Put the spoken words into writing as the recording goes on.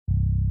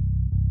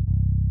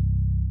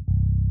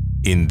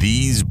In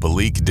these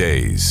bleak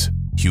days,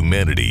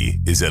 humanity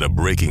is at a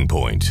breaking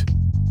point.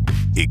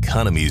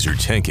 Economies are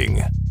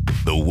tanking.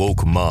 The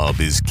woke mob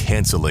is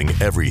canceling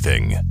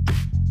everything.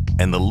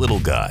 And the little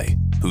guy,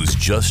 who's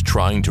just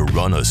trying to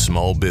run a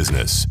small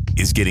business,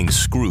 is getting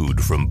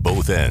screwed from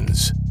both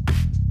ends.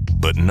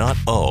 But not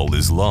all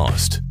is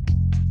lost.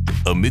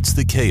 Amidst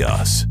the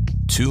chaos,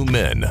 two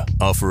men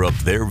offer up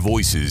their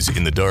voices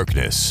in the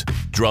darkness,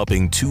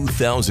 dropping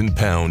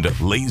 2,000-pound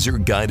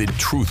laser-guided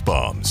truth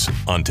bombs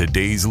on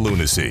today's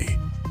lunacy.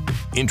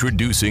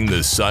 Introducing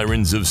the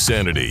Sirens of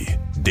Sanity,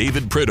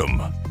 David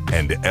Pridham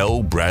and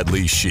L.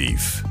 Bradley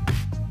Sheaf.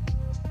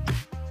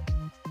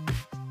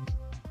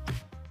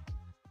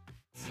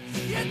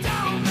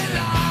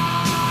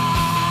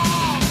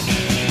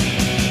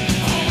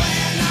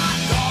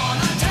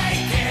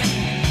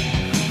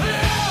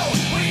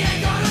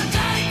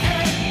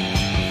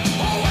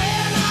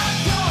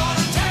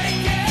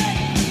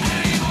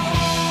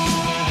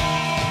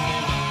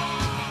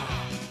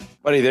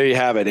 Buddy, there you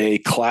have it. A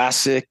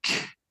classic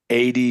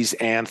 80s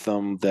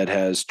anthem that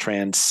has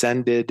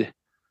transcended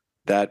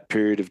that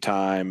period of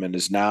time and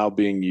is now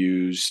being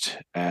used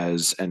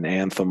as an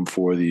anthem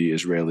for the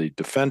Israeli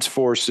Defense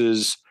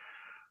Forces.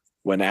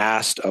 When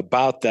asked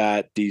about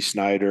that, Dee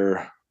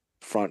Snider,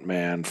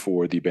 frontman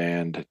for the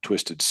band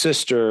Twisted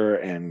Sister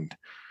and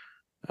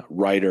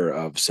writer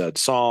of said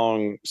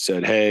song,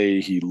 said,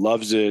 hey, he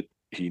loves it.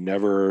 He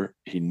never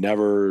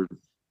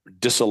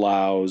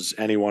disallows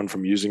anyone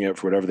from using it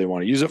for whatever they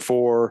want to use it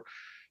for.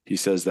 He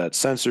says that's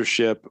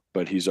censorship,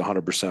 but he's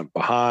 100%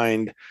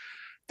 behind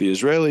the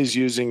Israelis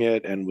using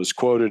it, and was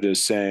quoted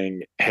as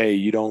saying, hey,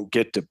 you don't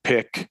get to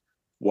pick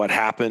what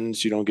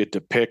happens. You don't get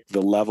to pick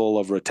the level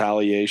of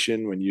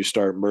retaliation when you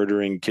start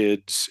murdering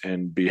kids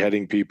and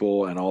beheading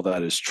people, and all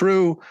that is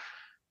true.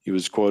 He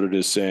was quoted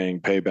as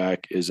saying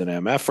payback is an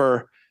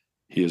MFer.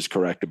 He is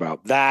correct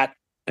about that.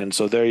 And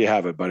so there you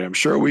have it, buddy. I'm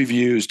sure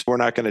we're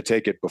not going to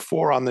take it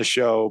before on the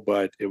show,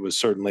 but it was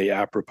certainly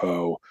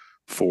apropos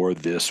for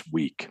this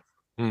week.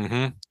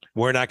 Mm-hmm.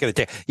 We're not going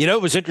to take,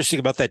 it was interesting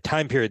about that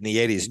time period in the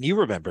 80s. And you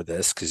remember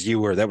this because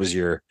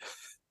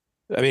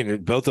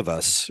both of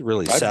us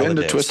really. I've been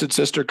to Twisted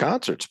Sister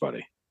concerts,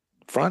 buddy,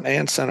 front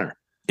and center.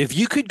 If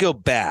you could go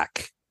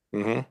back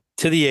to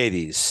the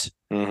 80s,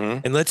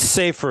 and let's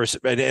say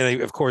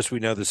and of course we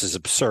know this is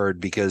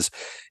absurd because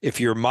if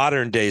your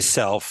modern day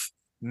self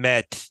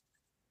met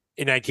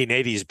in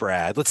 1980s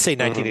Brad, let's say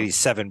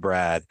 1987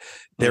 Brad,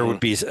 there would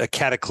be a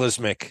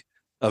cataclysmic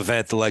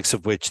event, the likes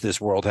of which this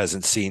world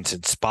hasn't seen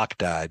since Spock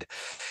died.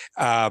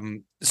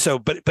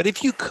 But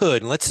if you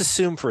could, and let's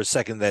assume for a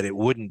second that it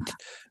wouldn't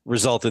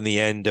result in the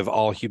end of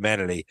all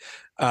humanity,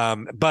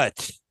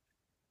 but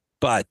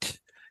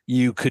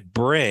you could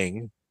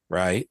bring,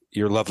 right,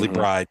 your lovely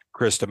bride,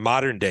 Krista,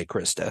 modern day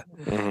Krista,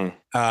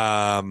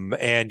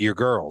 and your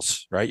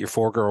girls, right, your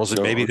four girls,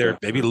 and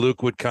maybe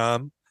Luke would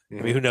come. I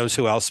mean, who knows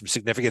who else, some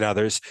significant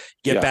others,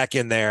 get back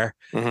in there,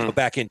 go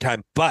back in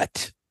time.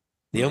 But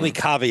the only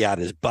caveat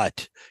is,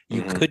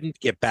 you couldn't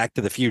get back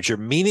to the future,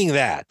 meaning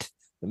that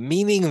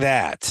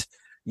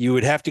you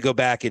would have to go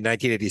back in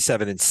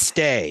 1987 and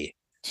stay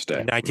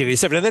in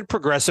 1987 and then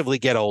progressively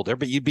get older,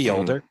 but you'd be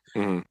older.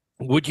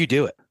 Would you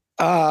do it?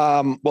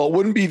 Well, it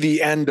wouldn't be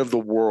the end of the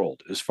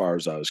world as far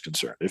as I was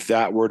concerned. If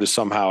that were to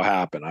somehow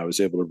happen, I was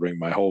able to bring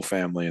my whole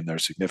family and their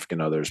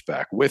significant others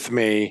back with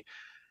me.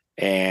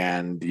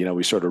 And,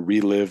 we sort of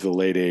relived the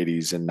late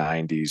 80s and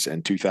 90s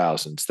and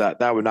 2000s.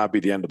 That would not be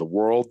the end of the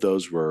world.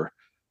 Those were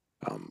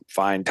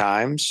fine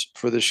times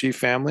for the Sheaf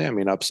family. I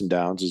mean, ups and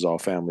downs as all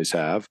families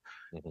have,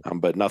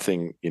 but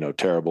nothing,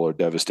 terrible or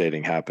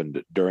devastating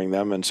happened during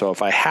them. And so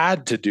if I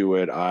had to do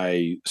it,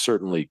 I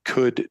certainly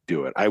could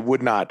do it. I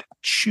would not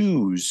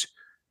choose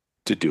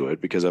to do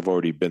it because I've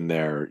already been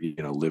there,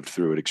 lived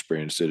through it,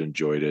 experienced it,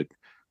 enjoyed it,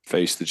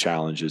 faced the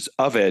challenges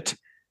of it.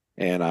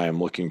 And I am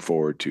looking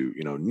forward to,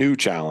 new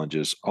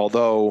challenges.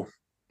 Although,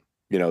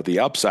 the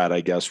upside,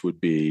 I guess,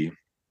 would be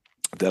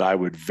that I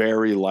would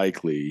very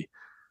likely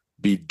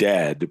be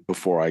dead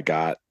before I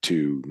got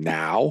to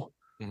now,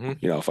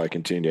 if I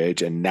continue to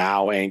age, and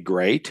now ain't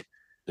great.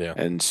 Yeah.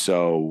 And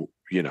so,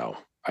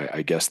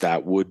 I guess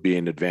that would be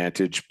an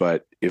advantage.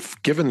 But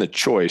if given the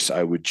choice,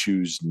 I would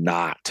choose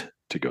not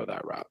to go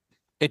that route.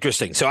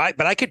 Interesting. So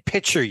I could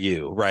picture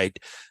you, right?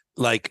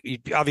 Like,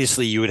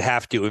 obviously, you would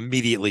have to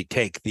immediately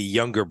take the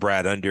younger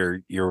Brad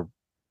under your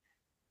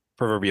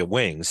proverbial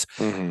wings.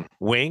 Under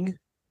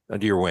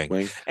your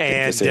wing.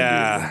 And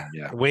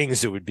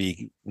wings, it would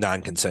be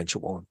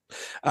non-consensual.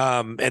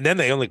 And then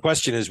the only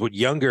question is, would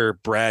younger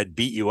Brad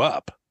beat you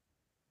up?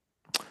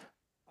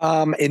 In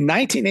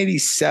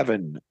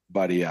 1987,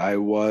 buddy, I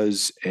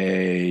was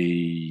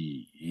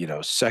a,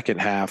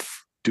 second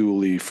half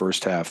dually,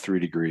 first half 3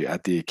 degree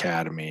at the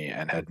academy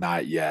and had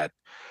not yet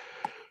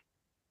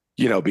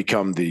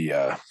become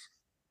the,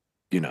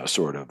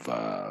 sort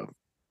of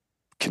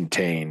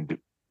contained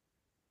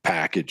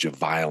package of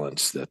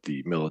violence that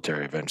the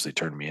military eventually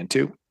turned me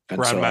into. And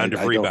round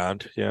of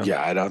rebound.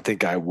 Yeah. I don't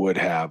think I would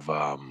have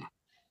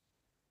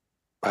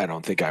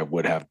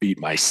beat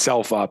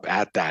myself up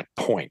at that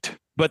point.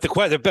 But the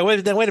question, but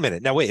wait a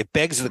minute. Now, wait, it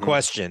begs the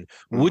question,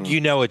 would you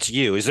know it's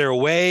you? Is there a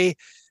way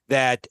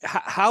that,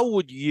 how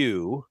would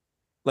you,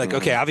 like,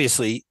 okay,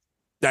 obviously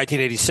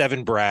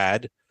 1987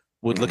 Brad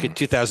would look at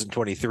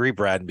 2023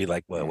 Brad and be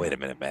like, well, wait a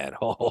minute, man,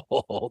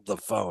 hold the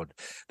phone.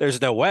 There's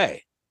no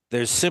way.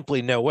 There's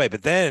simply no way.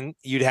 But then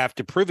you'd have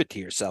to prove it to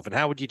yourself. And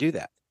how would you do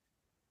that?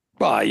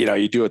 Well,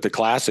 you do it the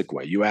classic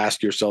way. You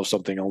ask yourself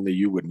something only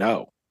you would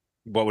know.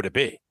 What would it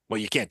be? Well,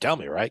 you can't tell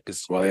me, right?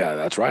 Well, yeah,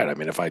 that's right. I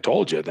mean, if I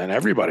told you, then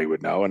everybody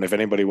would know. And if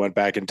anybody went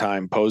back in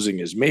time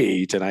posing as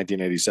me to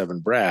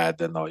 1987 Brad,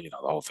 then the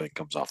whole thing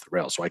comes off the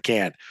rails. So I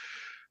can't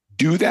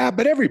do that.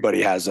 But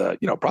everybody has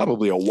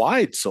probably a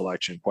wide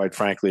selection, quite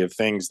frankly, of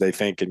things they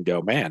think and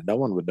go, man, no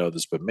one would know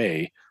this but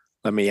me.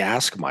 Let me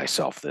ask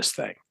myself this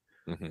thing.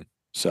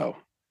 So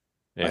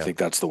I think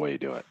that's the way you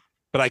do it.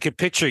 But I could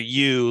picture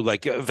you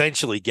like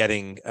eventually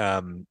getting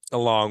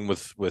along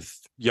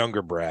with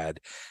younger Brad,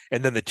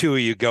 and then the two of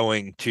you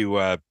going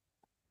to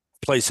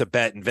place a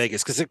bet in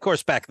Vegas. Because, of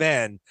course, back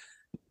then,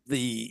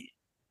 the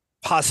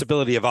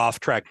possibility of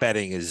off-track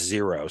betting is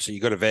zero. So you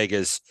go to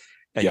Vegas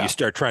and you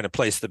start trying to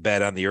place the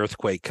bet on the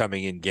earthquake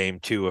coming in game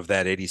 2 of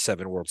that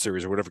 87 World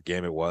Series or whatever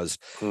game it was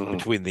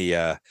between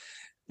the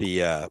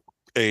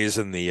A's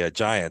and the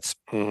Giants.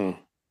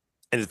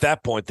 And at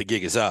that point, the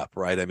gig is up,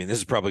 right? I mean, this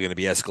is probably going to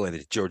be escalated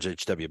to George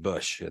H.W.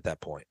 Bush at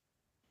that point.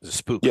 It's a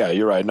spook. Yeah,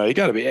 you're right. No, you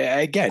got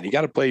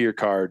to play your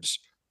cards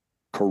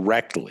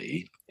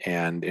correctly.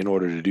 And in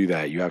order to do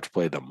that, you have to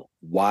play them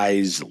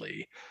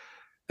wisely.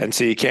 And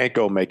so you can't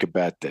go make a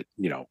bet that,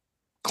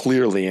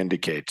 clearly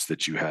indicates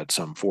that you had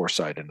some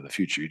foresight into the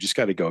future. You just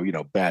got to go,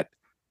 bet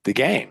the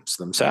games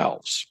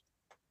themselves.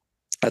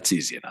 That's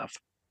easy enough.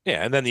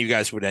 Yeah. And then you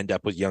guys would end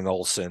up with young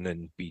Olson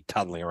and be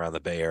toddling around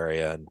the Bay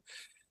Area, and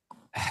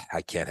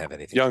I can't have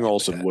anything. Young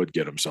Olson would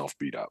get himself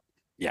beat up.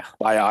 Yeah.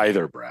 By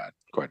either Brad,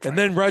 quite frankly. And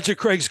then Roger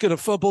Craig's going to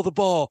fumble the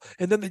ball,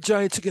 and then the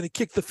Giants are going to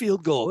kick the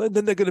field goal, and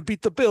then they're going to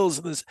beat the Bills.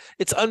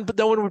 And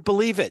no one would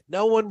believe it.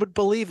 No one would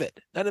believe it.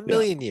 Not in a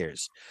million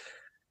years.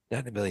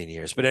 Not in a million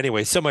years. But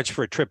anyway, so much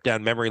for a trip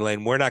down memory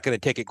lane. We're not going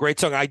to take a great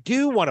song. I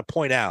do want to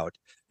point out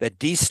that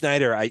Dee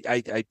Snider,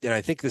 and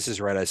I think this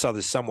is right. I saw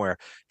this somewhere.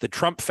 The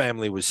Trump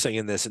family was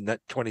singing this in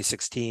that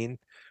 2016.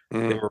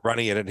 They were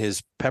running it in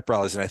his pep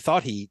rallies, and I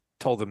thought he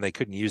told them they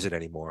couldn't use it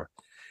anymore.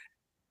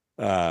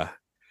 But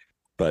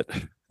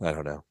I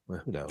don't know.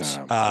 Who knows?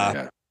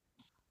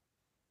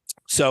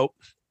 So,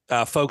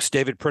 folks,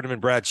 David Pridham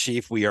and Brad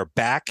Sheaf, we are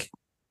back.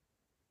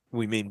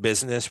 We mean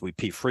business. We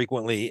pee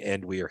frequently,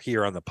 and we are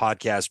here on the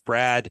podcast.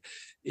 Brad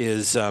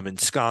is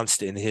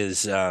ensconced in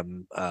his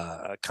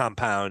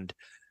compound,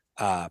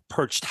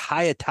 perched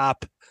high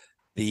atop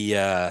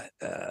we'll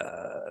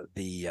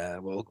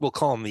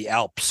call them the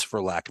Alps,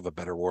 for lack of a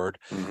better word,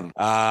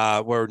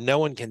 where no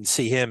one can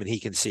see him and he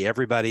can see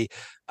everybody.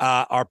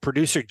 Our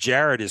producer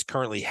Jared is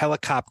currently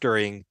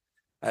helicoptering,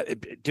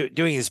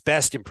 doing his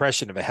best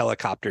impression of a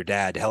helicopter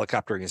dad,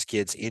 helicoptering his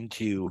kids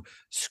into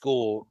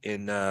school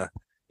in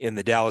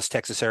the Dallas,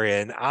 Texas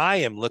area. And I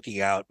am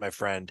looking out, my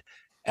friend,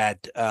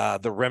 at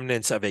the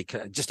remnants of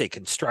just a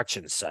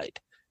construction site,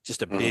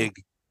 just a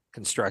big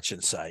construction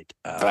site.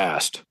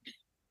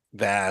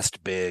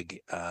 Vast,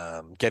 big,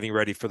 getting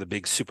ready for the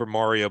big Super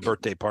Mario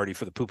birthday party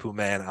for the Poo Poo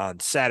Man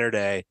on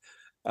Saturday.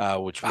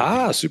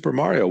 Super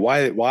Mario.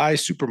 Why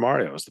Super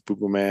Mario? Is the Poo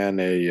Poo Man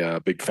a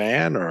big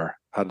fan, or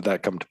how did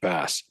that come to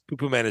pass? Poo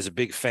Poo Man is a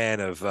big fan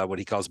of what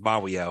he calls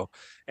Mario,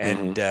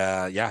 and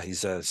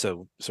he's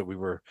so we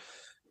were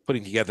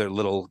putting together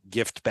little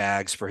gift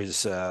bags for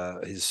his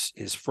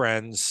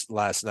friends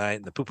last night,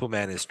 and the Poo Poo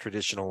Man is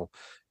traditional,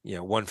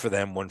 one for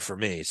them, one for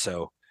me.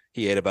 So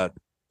he ate about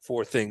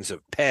 4 things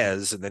of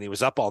Pez, and then he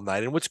was up all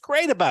night. And what's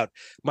great about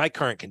my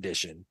current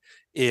condition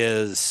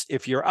is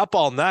if you're up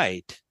all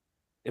night,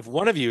 if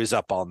one of you is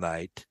up all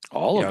night,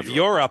 if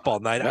you're up all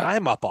night,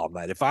 I'm up all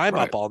night. If I'm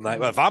up all night,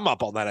 if I'm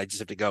up all night, I just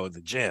have to go to the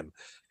gym.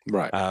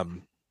 Right.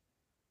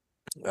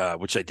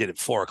 Which I did at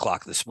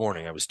 4:00 this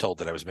morning. I was told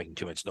that I was making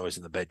too much noise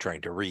in the bed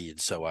trying to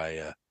read. So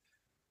I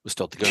was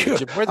told to go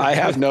to the gym. I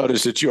have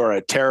noticed that you are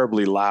a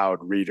terribly loud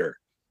reader.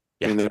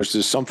 Yeah. And there's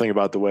just something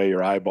about the way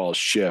your eyeballs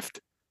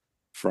shift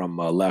from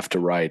left to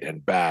right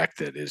and back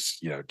that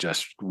is,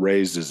 just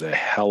raises a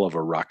hell of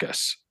a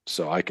ruckus.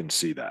 So I can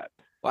see that.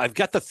 Well, I've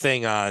got the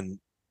thing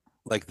on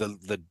like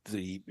the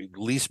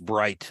least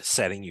bright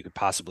setting you could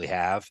possibly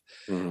have.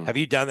 Have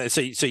you done that?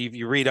 So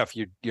you read off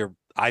your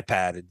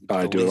iPad.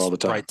 I do it all the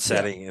time. Bright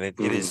setting, and it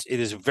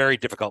is very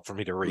difficult for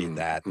me to read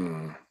that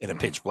in a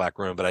pitch black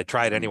room. But I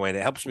try it anyway, and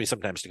it helps me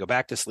sometimes to go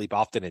back to sleep.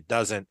 Often it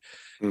doesn't.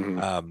 And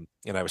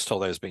I was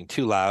told I was being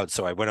too loud,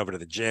 so I went over to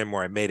the gym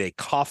where I made a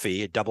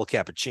coffee, a double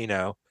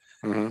cappuccino,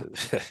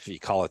 if you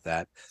call it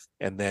that,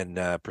 and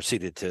then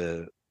proceeded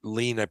to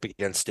lean up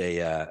against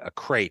a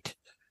crate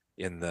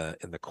in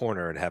the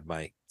corner and have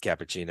my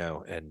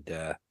cappuccino and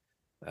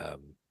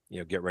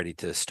get ready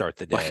to start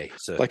the day.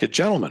 Like a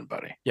gentleman,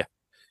 buddy.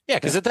 Yeah,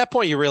 because at that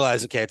point you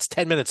realize, okay, it's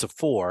 10 minutes of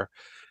 4.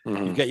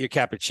 You've got your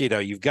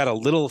cappuccino. You've got a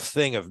little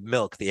thing of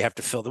milk that you have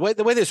to fill. The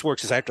way this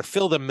works is I have to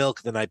fill the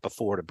milk the night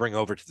before to bring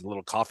over to the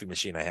little coffee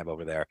machine I have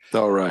over there.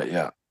 Oh, right.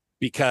 Yeah.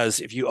 Because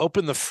if you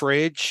open the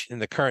fridge in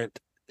the current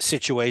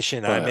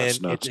situation I'm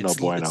in, it's no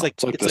bueno. It's like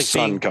the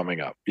sun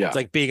coming up. Yeah. It's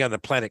like being on the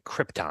planet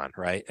Krypton,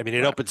 right? I mean,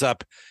 it opens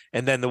up,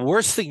 and then the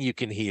worst thing you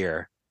can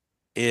hear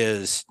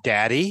is,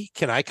 "Daddy,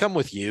 can I come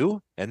with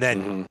you?" And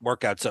then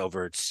workout's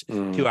over. It's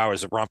 2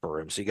 hours of romper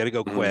room. So you got to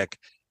go quick.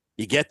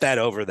 You get that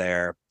over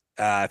there.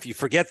 If you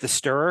forget the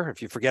stirrer,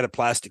 if you forget a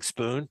plastic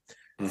spoon,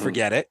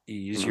 forget it.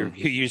 You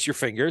use your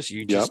fingers.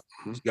 You just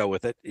go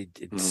with it.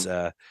 It's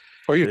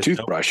or your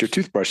toothbrush. Your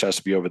toothbrush has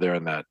to be over there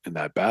in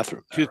that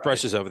bathroom.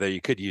 Toothbrush is over there.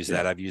 You could use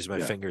that. I've used my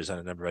fingers on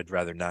a number. I'd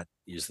rather not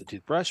use the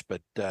toothbrush,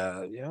 but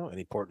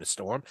any port in a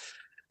storm.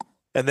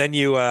 And then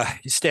you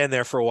stand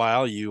there for a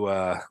while. You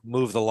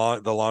move the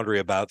laundry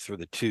about through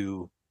the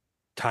two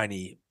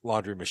tiny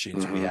laundry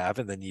machines we have,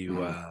 and then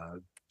you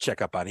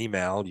check up on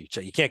email.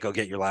 You can't go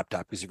get your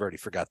laptop because you've already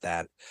forgot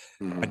that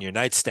on your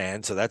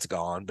nightstand, so that's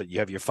gone. But you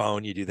have your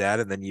phone. You do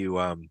that, and then you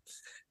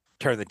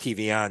turn the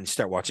TV on and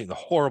start watching the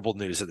horrible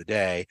news of the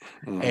day,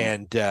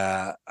 and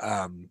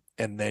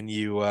then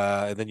you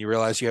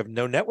realize you have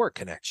no network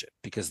connection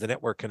because the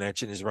network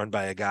connection is run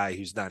by a guy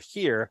who's not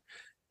here.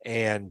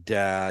 And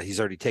he's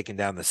already taken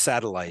down the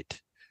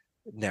satellite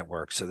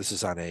network. So this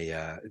is on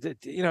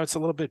it's a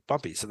little bit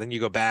bumpy. So then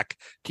you go back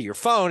to your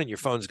phone, and your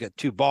phone's got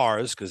 2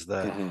 bars because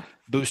the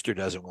booster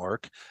doesn't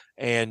work.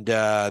 And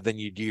then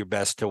you do your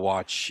best to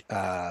watch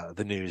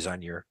the news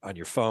on your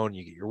phone.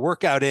 You get your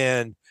workout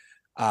in.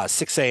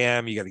 6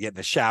 a.m. You got to get in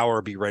the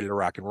shower, be ready to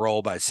rock and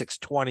roll by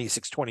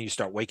 6:20. You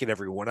start waking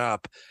everyone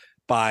up.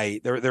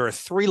 There are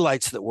 3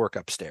 lights that work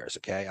upstairs.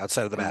 Okay,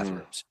 outside of the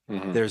bathrooms.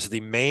 There's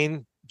the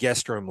main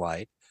guest room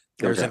light.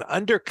 There's an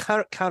under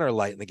counter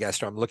light in the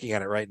guest room. I'm looking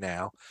at it right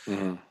now.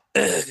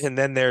 And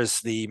then there's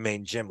the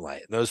main gym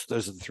light. Those are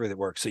the 3 that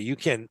work. So you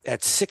can,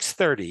 at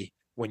 6:30,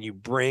 when you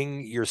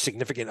bring your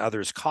significant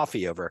other's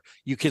coffee over,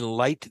 you can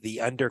light the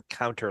under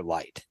counter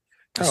light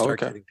to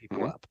start getting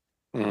people up.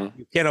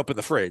 You can't open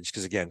the fridge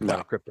because, again,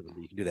 Planet Krypton,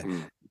 you can do that.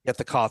 Get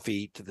the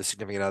coffee to the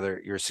significant other,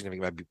 your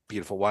significant, my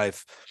beautiful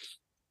wife.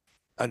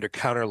 Under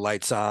counter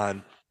lights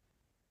on.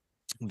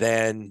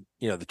 Then,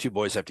 the 2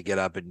 boys have to get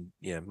up and,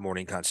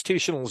 morning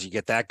constitutionals. You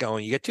get that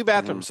going. You get 2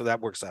 bathrooms, so that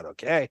works out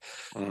okay.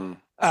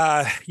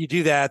 You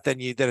do that,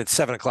 then it's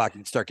 7 o'clock. You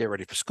can start getting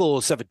ready for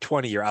school.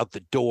 7:20, you're out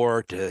the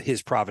door to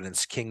His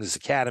Providence King's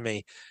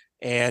Academy,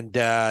 and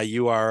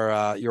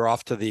you're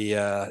off to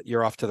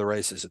the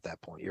races at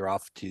that point. You're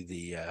off to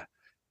the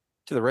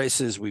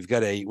races.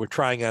 We're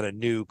trying out a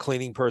new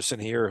cleaning person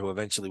here who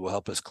eventually will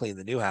help us clean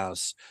the new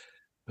house,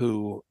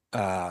 who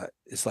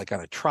is like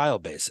on a trial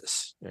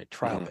basis, right?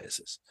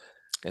 Basis.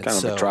 And kind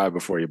of a try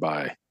before you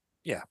buy.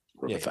 Yeah.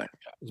 Thing.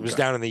 It was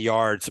down in the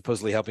yard,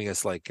 supposedly helping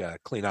us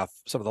clean off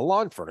some of the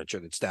lawn furniture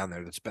that's down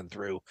there that's been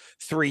through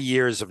 3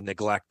 years of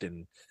neglect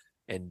and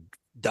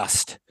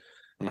dust.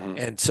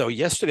 And so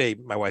yesterday,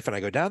 my wife and I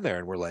go down there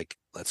and we're like,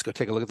 let's go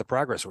take a look at the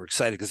progress. We're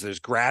excited because there's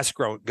grass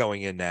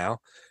going in now.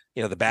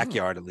 The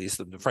backyard, at least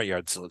the front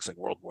yard still looks like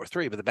World War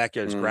III, but the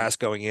backyard is grass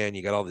going in.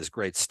 You got all this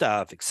great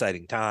stuff,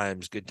 exciting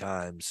times, good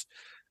times.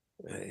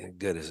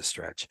 Good as a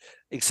stretch,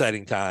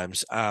 exciting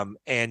times.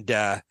 And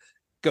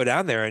go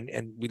down there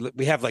and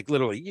we have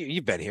literally,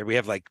 you've been here. We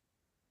have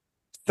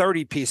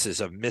 30 pieces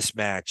of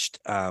mismatched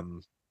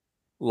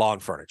lawn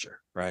furniture,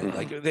 right?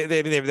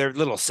 They're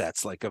little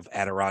sets of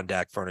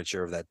Adirondack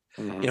furniture of that,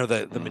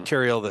 the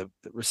material, the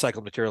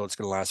recycled material that's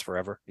going to last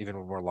forever, even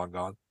when we're long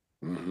gone.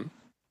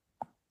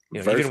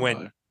 Even when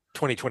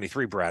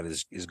 2023 Brad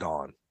is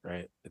gone,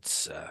 right?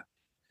 It's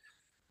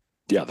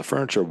the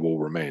furniture will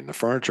remain. The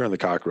furniture and the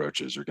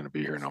cockroaches are going to be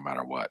here no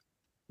matter what.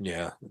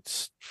 Yeah,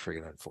 it's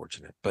freaking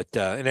unfortunate. But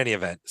in any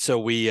event, so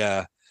we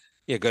go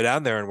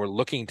down there and we're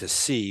looking to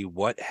see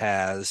what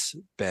has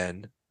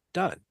been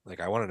done.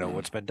 I want to know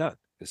what's been done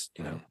because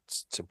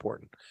it's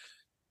important.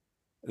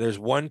 There's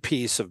 1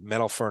 piece of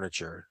metal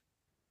furniture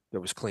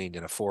that was cleaned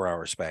in a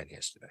 4-hour span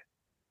yesterday.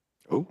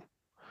 Oh,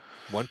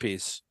 1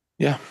 piece.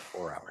 Yeah.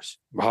 4 hours.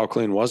 How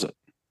clean was it?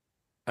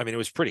 I mean, it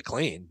was pretty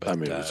clean, but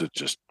was it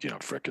just,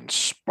 freaking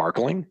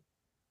sparkling?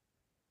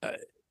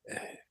 It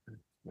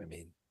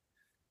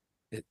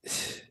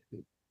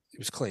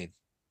was clean.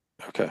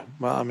 Okay.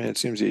 Well, it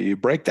seems you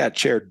break that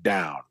chair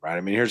down,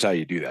 right? Here's how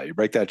you do that. You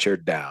break that chair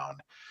down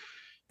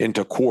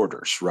into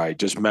quarters, right?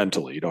 Just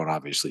mentally. You don't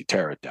obviously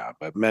tear it down,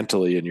 but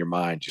mentally in your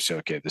mind, you say,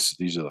 okay,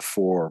 these are the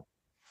 4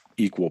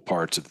 equal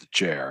parts of the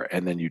chair.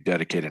 And then you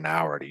dedicate an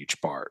hour to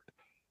each part.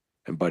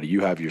 And buddy,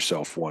 you have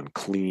yourself 1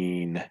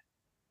 clean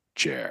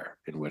chair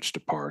in which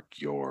to park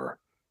your,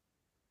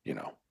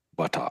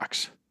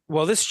 buttocks.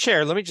 Well, this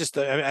chair, let me just,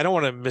 I don't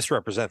want to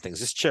misrepresent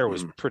things. This chair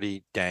was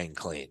pretty dang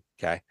clean.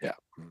 Okay. Yeah.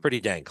 Pretty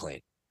dang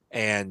clean.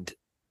 And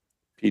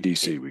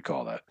PDC, we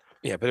call that.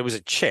 Yeah. But it was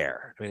a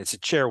chair. It's a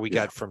chair we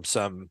got from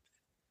some,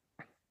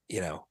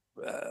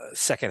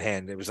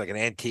 secondhand. It was like an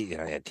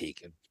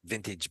antique,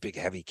 vintage, big,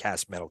 heavy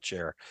cast metal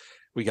chair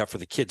we got for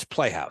the kids'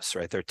 playhouse,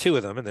 right? There are 2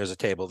 of them and there's a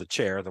table, the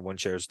chair, the 1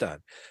 chair is done.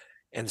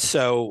 And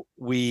so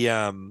we,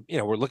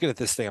 we're looking at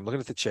this thing. I'm looking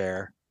at the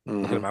chair,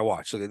 looking at my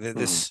watch. Look at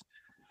this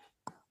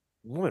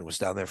woman was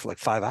down there for like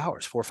 5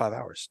 hours, 4 or 5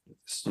 hours,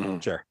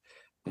 this chair,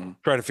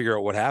 trying to figure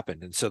out what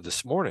happened. And so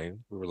this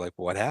morning we were like,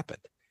 well, what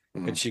happened?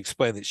 And she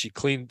explained that she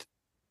cleaned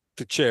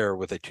the chair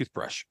with a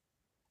toothbrush.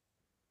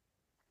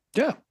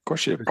 Yeah, of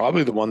course you did.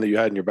 Probably the one that you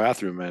had in your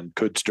bathroom and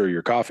could stir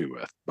your coffee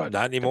with, but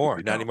not anymore.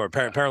 Not anymore.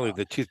 Apparently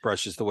the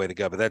toothbrush is the way to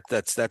go. But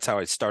that's how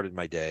I started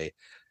my day.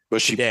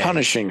 Was she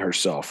punishing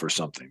herself for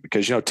something?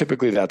 Because,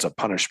 typically that's a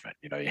punishment.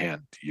 You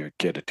hand your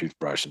kid a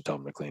toothbrush and tell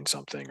them to clean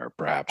something, or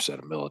perhaps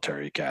at a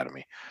military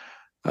academy.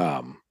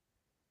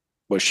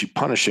 Was she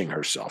punishing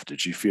herself?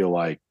 Did she feel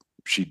like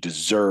she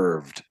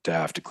deserved to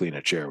have to clean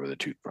a chair with a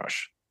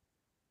toothbrush?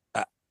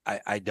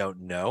 I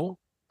don't know.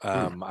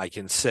 I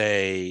can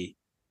say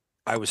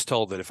I was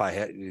told that if I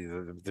had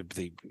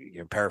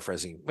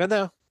paraphrasing, well,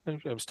 no,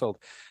 I was told,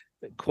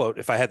 quote,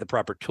 if I had the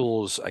proper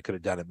tools, I could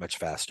have done it much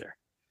faster.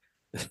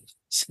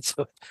 since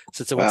the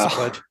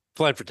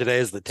plan for today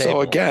is the table.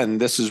 So again,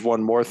 this is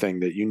one more thing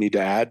that you need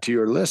to add to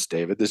your list,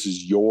 David. This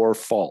is your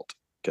fault.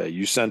 Okay.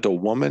 You sent a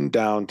woman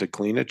down to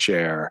clean a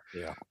chair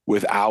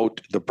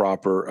without the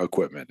proper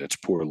equipment. It's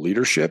poor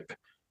leadership.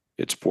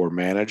 It's poor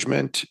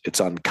management.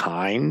 It's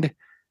unkind.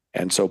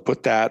 And so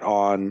put that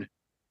on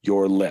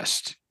your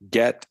list.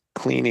 Get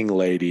cleaning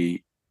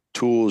lady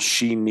tools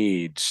she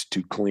needs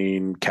to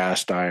clean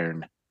cast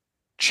iron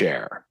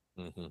chair.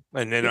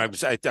 And then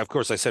of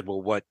course I said,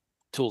 well, what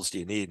tools do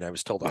you need? And I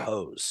was told a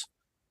hose.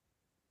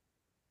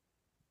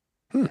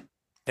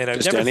 And I've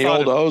just never any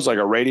old hose, like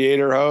a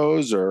radiator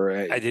hose, or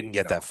I didn't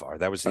get that far.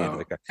 That was the end of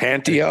the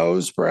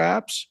pantyhose,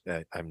 perhaps.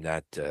 I'm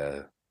not.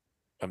 Yeah,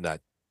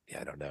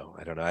 I don't know.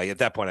 At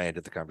that point, I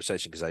ended the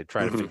conversation because I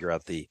tried to figure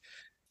out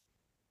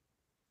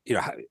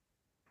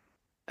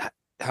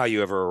how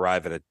you ever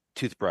arrive at a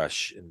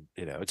toothbrush, and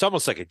it's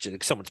almost like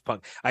someone's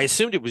punk. I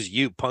assumed it was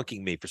you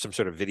punking me for some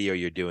sort of video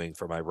you're doing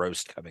for my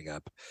roast coming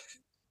up.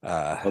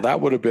 Well,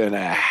 that would have been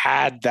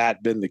had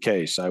that been the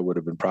case, I would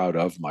have been proud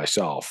of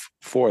myself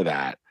for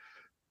that.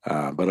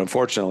 But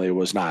unfortunately, it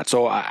was not.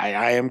 So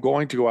I am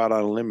going to go out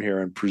on a limb here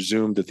and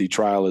presume that the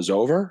trial is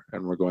over,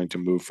 and we're going to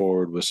move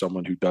forward with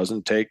someone who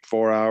doesn't take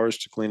 4 hours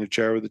to clean a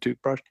chair with a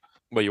toothbrush.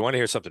 Well, you want to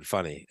hear something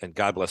funny, and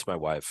God bless my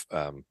wife.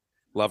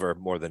 Love her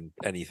more than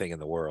anything in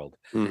the world.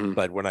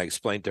 But when I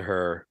explained to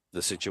her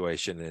the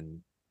situation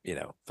and,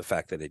 the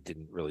fact that it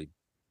didn't really,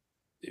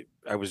 it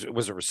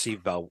wasn't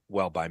received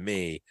well by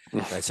me.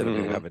 And I said, I'm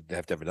going to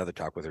have to have another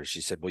talk with her. She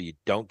said, well, you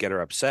don't get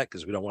her upset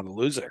because we don't want to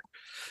lose her.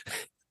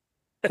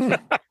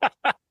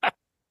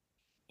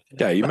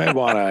 Yeah, you may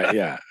want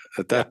to,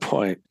 at that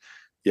point,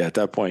 you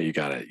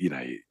got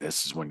to,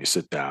 this is when you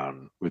sit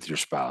down with your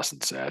spouse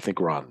and say, I think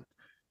we're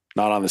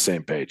not on the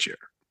same page here,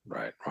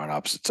 right? We're on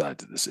opposite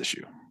sides of this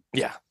issue.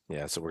 Yeah.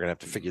 So we're going to have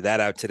to figure that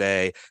out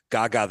today.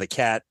 Gaga the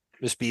cat,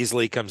 Miss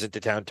Beasley, comes into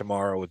town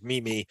tomorrow with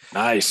Mimi.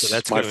 Nice. So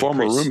that's my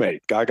former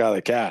roommate, Gaga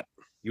the cat.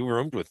 You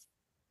roomed with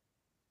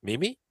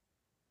Mimi?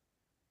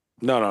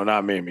 No,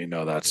 not Mimi.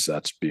 No,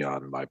 that's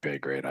beyond my pay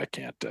grade. I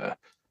can't,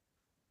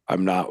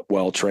 I'm not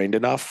well trained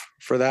enough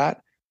for that.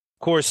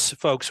 Of course,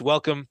 folks,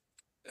 welcome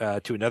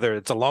to another.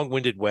 It's a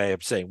long-winded way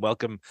of saying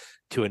welcome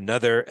to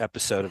another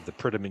episode of the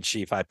Pritam in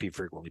Chief IP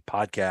Frequently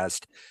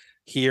podcast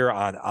here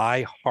on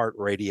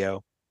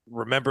iHeartRadio.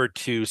 Remember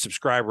to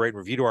subscribe, rate, and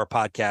review to our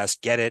podcast.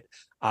 Get it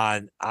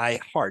on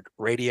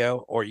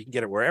iHeartRadio, or you can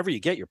get it wherever you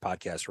get your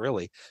podcast,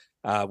 really.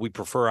 We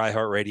prefer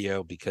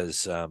iHeartRadio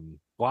because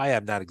why,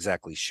 I'm not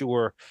exactly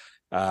sure.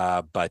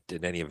 But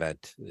in any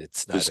event,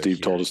 it's not. As Steve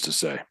told us to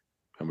say.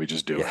 And we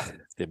just do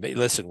it.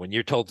 Listen, when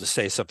you're told to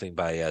say something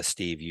by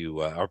Steve,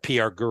 our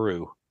PR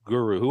guru,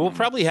 who we'll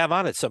probably have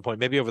on at some point,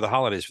 maybe over the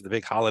holidays for the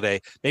big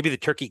holiday, maybe the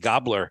Turkey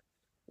Gobbler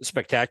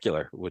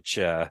Spectacular, which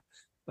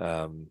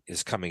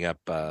is coming up.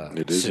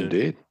 It is soon.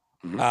 Indeed.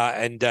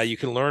 And you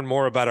can learn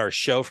more about our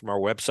show from our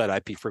website,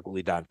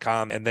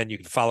 ipfrequently.com. And then you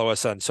can follow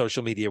us on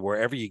social media,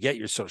 wherever you get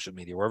your social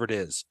media, wherever it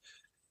is.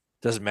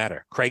 Doesn't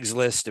matter.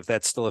 Craigslist, if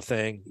that's still a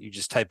thing, you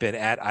just type in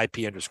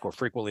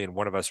 @IP_frequently and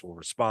one of us will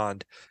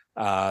respond.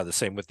 The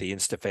same with the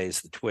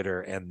InstaFace, the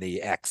Twitter, and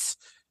the X.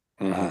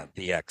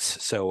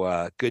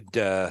 So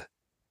good,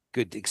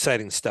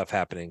 exciting stuff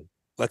happening.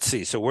 Let's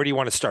see. So where do you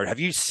want to start?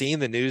 Have you seen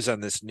the news on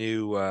this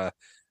new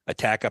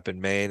attack up in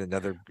Maine?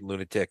 Another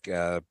lunatic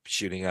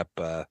shooting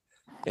up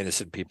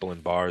innocent people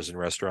in bars and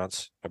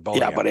restaurants?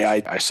 Yeah, but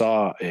I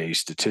saw a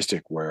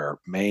statistic where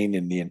Maine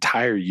in the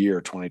entire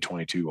year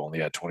 2022 only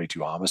had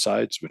 22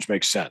 homicides, which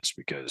makes sense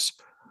because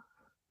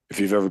if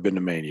you've ever been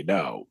to Maine, you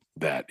know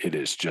that it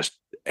is just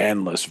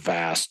endless,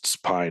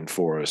 vast pine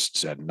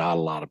forests and not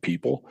a lot of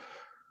people.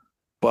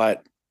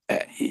 But,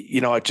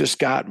 it just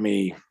got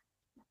me,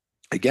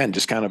 again,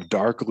 just kind of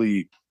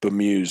darkly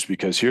bemused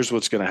because here's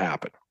what's going to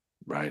happen,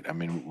 right? I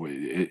mean,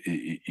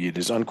 it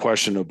is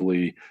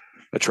unquestionably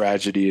a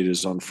tragedy. It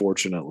is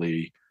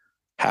unfortunately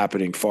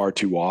happening far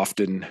too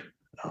often.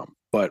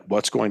 But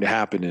what's going to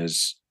happen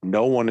is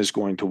no one is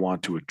going to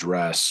want to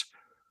address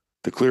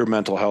the clear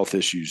mental health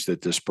issues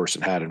that this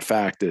person had. In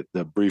fact,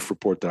 the brief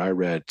report that I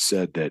read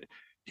said that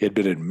he had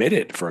been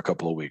admitted for a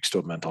couple of weeks to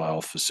a mental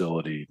health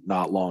facility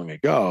not long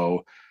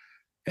ago,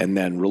 and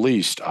then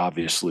released,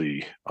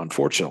 obviously,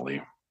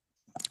 unfortunately.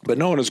 But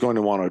no one is going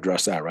to want to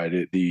address that,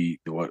 right?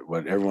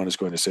 What everyone is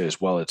going to say is,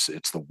 well, it's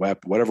the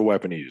weapon, whatever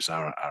weapon he used.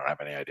 I don't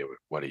have any idea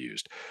what he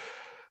used,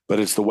 but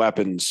it's the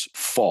weapon's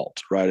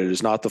fault, right? It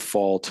is not the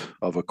fault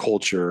of a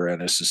culture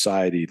and a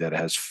society that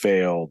has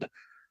failed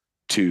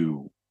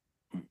to,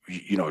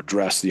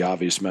 address the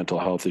obvious mental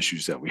health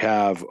issues that we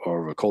have,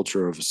 or a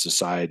culture of a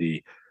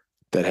society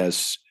that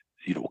has,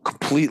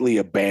 completely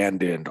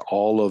abandoned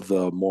all of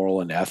the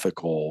moral and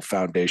ethical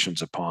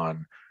foundations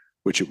upon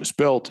which it was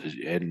built.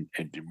 And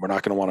we're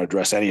not going to want to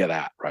address any of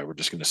that, right? We're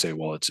just going to say,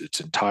 well, it's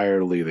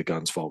entirely the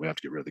gun's fault. We have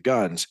to get rid of the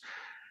guns.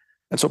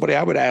 And so, buddy,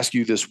 I would ask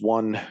you this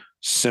one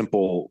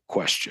simple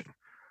question,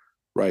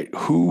 right?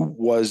 Who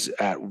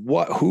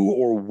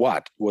or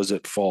what was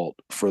at fault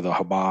for the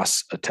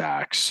Hamas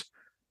attacks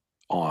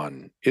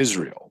on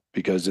Israel?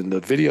 Because in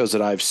the videos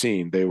that I've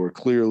seen, they were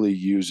clearly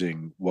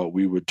using what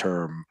we would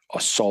term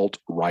assault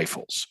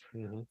rifles.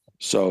 Mm-hmm.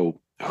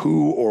 So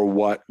who or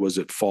what was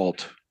at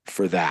fault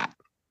for that?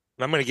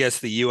 I'm going to guess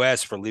the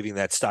U.S. for leaving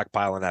that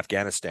stockpile in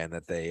Afghanistan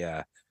that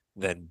they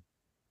then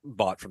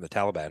bought from the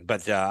Taliban.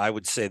 But I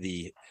would say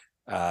the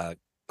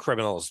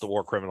criminals, the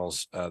war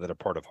criminals that are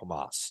part of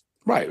Hamas.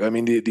 Right. I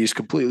mean, these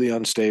completely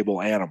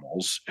unstable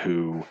animals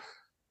who,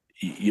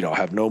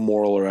 have no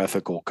moral or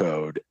ethical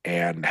code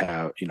and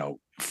have,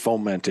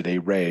 fomented a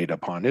raid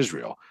upon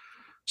Israel.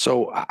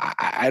 So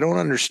I don't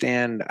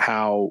understand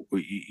how,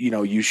 you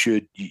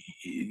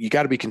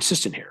got to be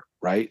consistent here,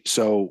 right?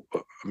 So,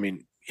 I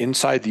mean,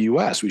 inside the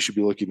U.S., we should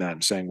be looking at that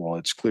and saying, well,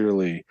 it's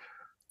clearly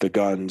the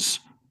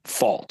gun's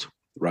fault,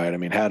 right? I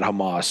mean, had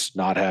Hamas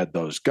not had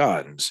those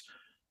guns,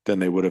 then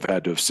they would have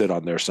had to have sit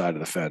on their side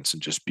of the fence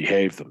and just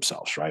behave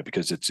themselves, right?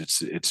 Because it's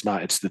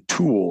the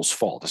tool's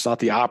fault. It's not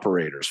the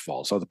operator's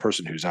fault. It's not the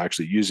person who's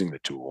actually using the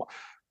tool.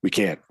 We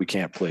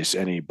can't place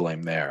any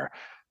blame there.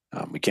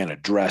 We can't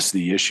address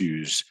the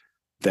issues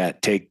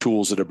that take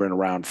tools that have been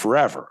around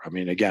forever. I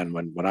mean, again,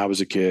 when I was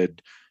a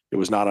kid, it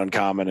was not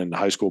uncommon in the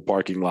high school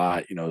parking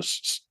lot,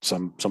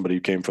 somebody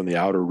who came from the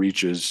outer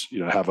reaches,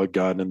 have a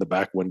gun in the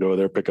back window of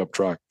their pickup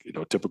truck,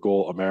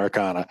 typical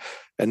Americana,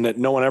 and that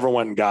no one ever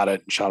went and got it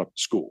and shot up the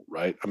school,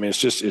 right? I mean,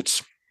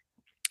 it's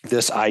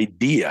this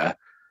idea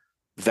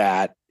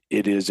that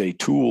it is a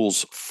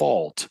tool's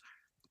fault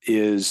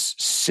is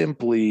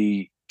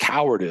simply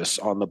cowardice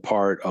on the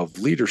part of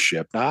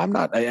leadership. Now, I'm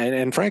not,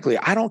 and frankly,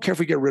 I don't care if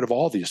we get rid of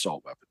all the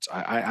assault weapons.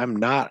 I'm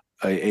not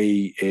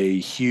a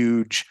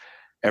huge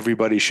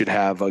everybody should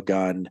have a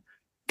gun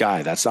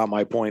guy. That's not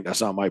my point.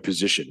 That's not my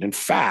position. In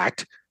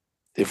fact,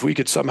 if we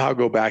could somehow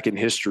go back in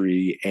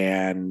history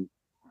and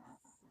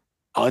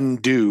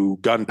undo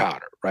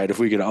gunpowder, right? If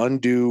we could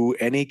undo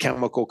any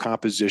chemical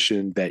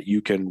composition that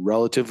you can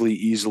relatively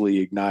easily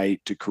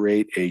ignite to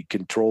create a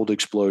controlled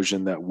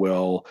explosion that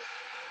will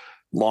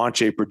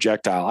launch a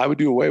projectile, I would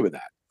do away with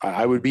that.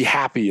 I would be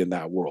happy in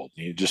that world.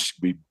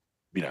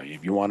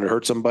 If you wanted to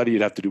hurt somebody,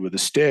 you'd have to do it with a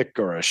stick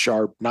or a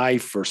sharp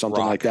knife or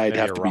something like that. You'd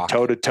have to be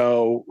toe to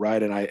toe,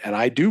 right? And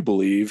I do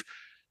believe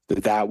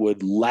that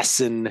would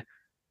lessen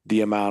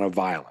the amount of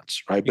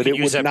violence, right? But it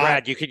would not.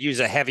 Brad, you could use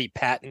a heavy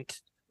patent,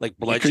 like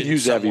bludgeon. You could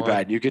use heavy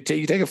patent. You could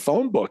you take a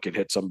phone book and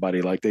hit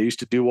somebody like they used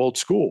to do old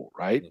school,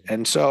 right? Mm-hmm.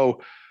 And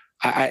so,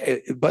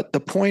 but the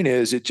point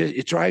is,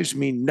 it drives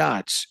me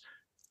nuts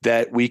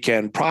that we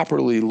can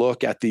properly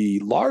look at the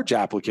large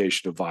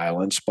application of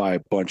violence by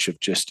a bunch of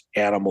just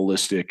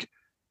animalistic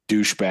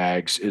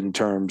douchebags in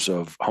terms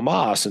of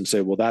Hamas and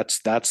say, well, that's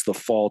the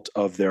fault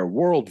of their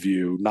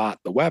worldview, not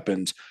the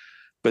weapons.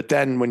 But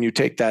then when you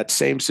take that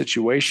same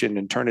situation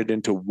and turn it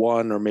into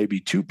one or maybe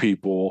two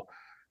people,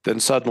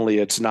 then suddenly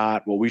it's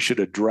not, well, we should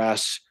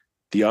address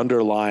the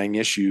underlying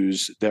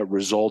issues that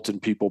result in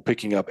people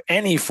picking up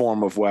any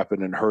form of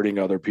weapon and hurting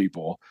other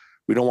people.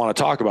 We don't want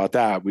to talk about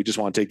that. We just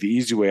want to take the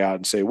easy way out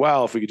and say,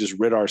 well, if we could just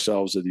rid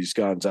ourselves of these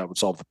guns, that would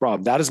solve the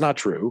problem. That is not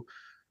true.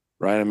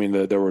 Right. I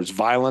mean, there was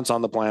violence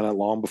on the planet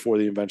long before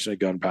the invention of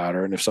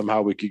gunpowder. And if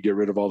somehow we could get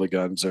rid of all the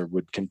guns, there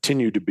would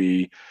continue to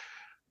be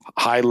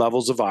high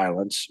levels of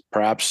violence.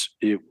 Perhaps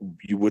you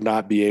would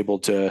not be able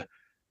to,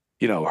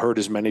 hurt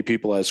as many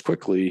people as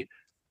quickly.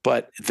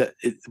 But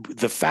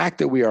the fact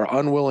that we are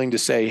unwilling to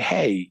say,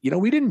 hey,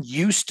 we didn't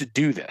used to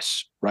do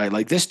this, right?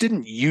 Like this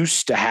didn't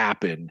used to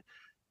happen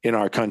in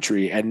our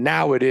country. And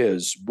now it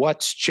is.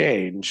 What's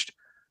changed?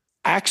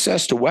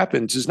 Access to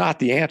weapons is not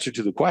the answer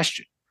to the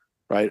question.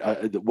 Right.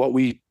 What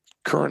we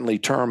currently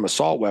term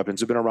assault weapons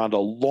have been around a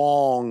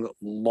long,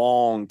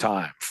 long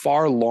time,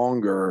 far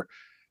longer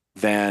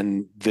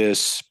than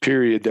this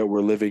period that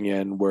we're living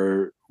in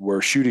where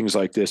shootings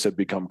like this have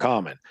become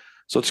common.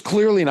 So it's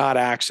clearly not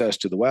access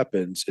to the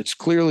weapons. It's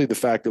clearly the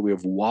fact that we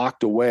have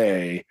walked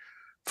away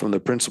from the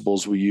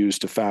principles we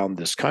used to found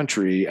this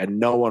country, and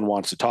no one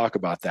wants to talk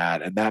about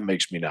that. And that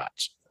makes me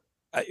nuts.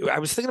 I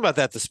was thinking about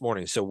that this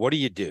morning. So what do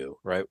you do?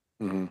 Right.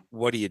 Mm-hmm.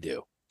 What do you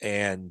do?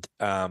 And,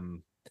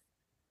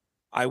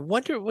 I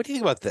wonder, what do you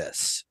think about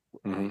this?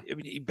 Mm-hmm. I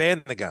mean, you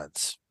ban the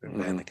guns.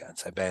 Mm-hmm. Ban the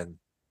guns. I ban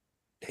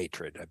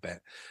hatred, I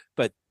bet.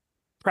 But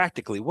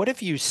practically, what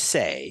if you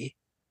say,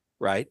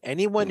 right,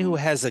 anyone who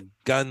has a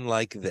gun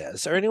like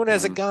this, or anyone who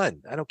has a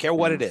gun, I don't care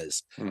what it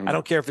is. I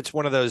don't care if it's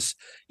one of those,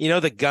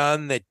 the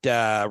gun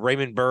that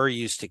Raymond Burr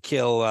used to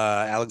kill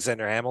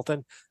Alexander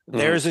Hamilton.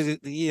 There's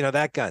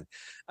that gun.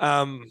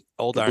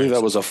 Old I believe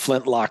that was a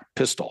flintlock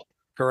pistol.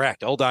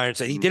 Correct. Old Iron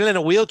said he did it in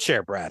a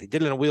wheelchair, Brad. He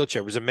did it in a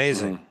wheelchair. It was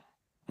amazing.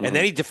 And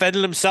then he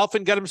defended himself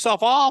and got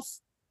himself off.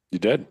 You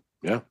did.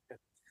 Yeah.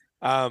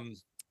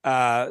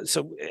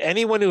 So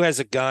anyone who has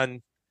a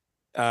gun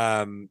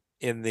and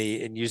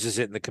uses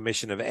it in the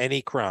commission of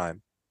any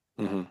crime,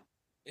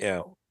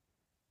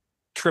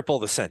 triple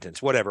the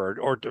sentence, whatever,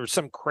 or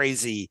some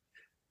crazy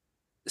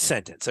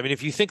sentence. I mean,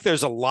 if you think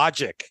there's a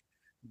logic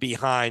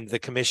behind the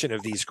commission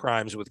of these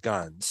crimes with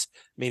guns,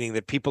 meaning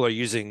that people are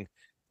using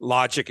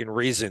logic and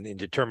reason in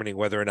determining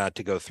whether or not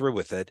to go through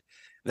with it,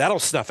 that'll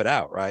snuff it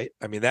out, right?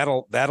 I mean,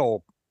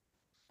 that'll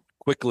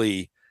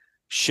quickly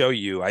show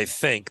you, I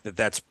think,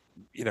 that's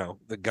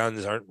the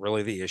guns aren't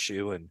really the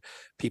issue, and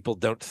people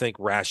don't think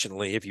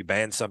rationally. If you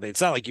ban something, it's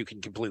not like you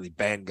can completely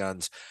ban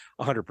guns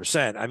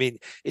 100%. I mean,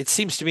 it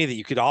seems to me that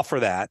you could offer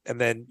that,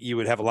 and then you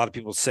would have a lot of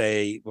people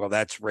say, well,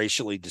 that's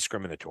racially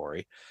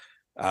discriminatory.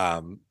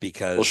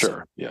 Because well,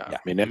 sure. Yeah. I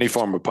mean, any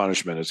form of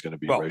punishment is going to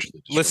be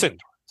racially discriminatory. Listen,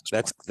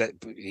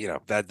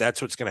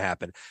 that's what's going to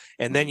happen.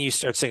 And then you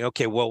start saying,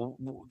 okay, well,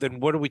 then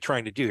what are we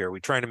trying to do here? Are we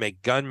trying to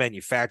make gun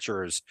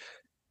manufacturers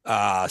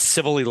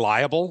civilly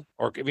liable,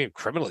 or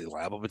criminally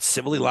liable, but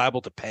civilly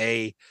liable to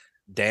pay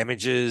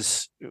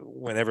damages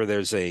whenever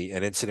there's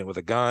an incident with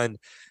a gun?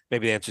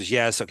 Maybe the answer is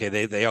yes. Okay,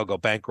 they all go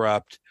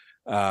bankrupt.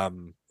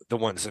 The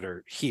ones that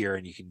are here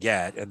and you can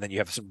get, and then you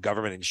have some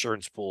government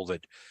insurance pool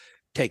that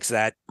takes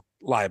that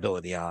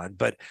liability on.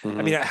 But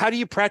I mean, how do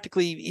you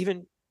practically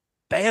even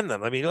ban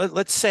them? I mean,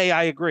 let's say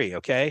I agree.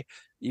 Okay,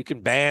 you can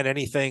ban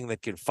anything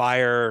that can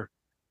fire,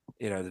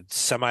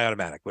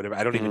 semi-automatic, whatever.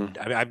 I don't even.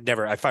 I mean,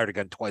 I fired a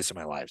gun twice in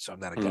my life, so I'm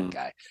not a gun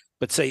guy.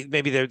 But say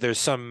maybe there's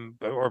some,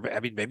 or I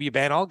mean, maybe you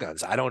ban all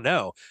guns. I don't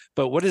know.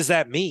 But what does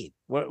that mean?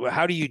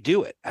 How do you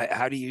do it?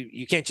 How do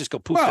you can't just go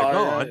poof, they're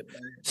gone.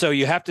 So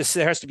you have to.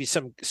 There has to be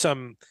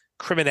some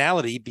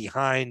criminality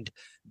behind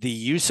the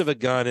use of a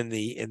gun in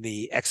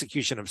the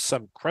execution of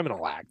some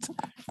criminal act,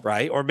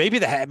 right? Or maybe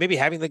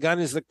having the gun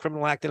is the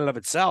criminal act in and of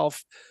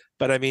itself.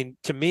 But I mean,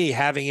 to me,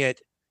 having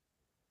it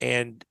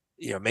and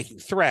making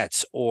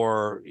threats,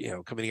 or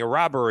committing a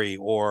robbery,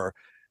 or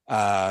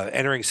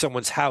entering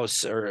someone's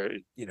house, or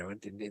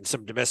in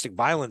some domestic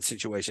violence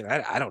situation,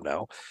 I don't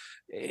know,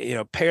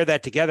 pair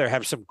that together,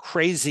 have some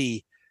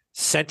crazy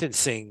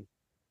sentencing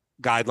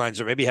guidelines,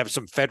 or maybe have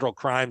some federal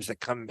crimes that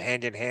come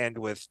hand in hand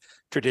with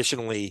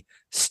traditionally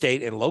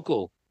state and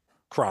local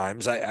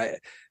crimes.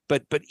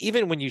 But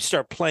even when you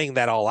start playing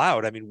that all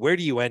out, I mean, where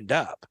do you end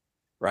up,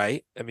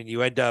 right? I mean,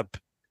 you end up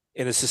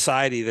in a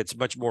society that's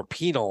much more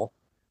penal,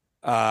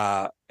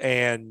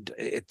 and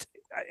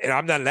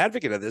I'm not an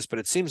advocate of this, but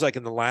it seems like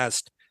in the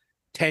last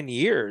 10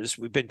 years,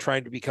 we've been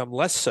trying to become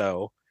less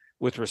so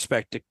with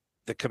respect to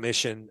the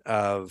commission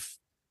of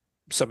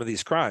some of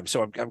these crimes.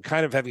 So I'm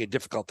kind of having a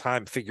difficult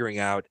time figuring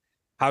out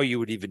how you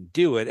would even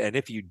do it. And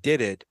if you did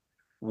it,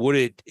 would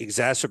it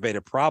exacerbate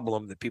a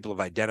problem that people have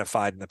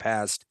identified in the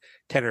past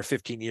 10 or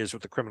 15 years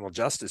with the criminal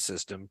justice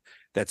system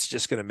that's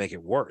just going to make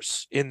it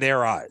worse in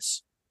their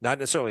eyes? Not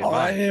necessarily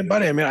mine.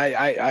 But I mean,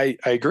 I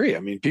agree.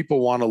 I mean, people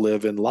want to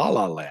live in la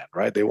la land,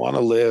 right? They want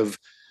to live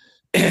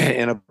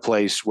in a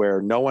place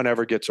where no one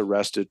ever gets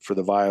arrested for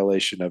the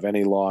violation of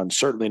any law, and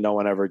certainly no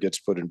one ever gets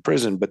put in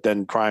prison, but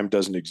then crime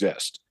doesn't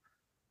exist.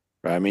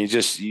 Right? I mean,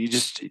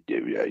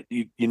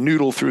 you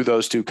noodle through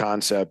those two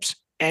concepts.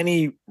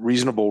 Any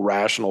reasonable,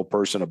 rational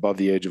person above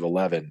the age of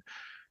 11,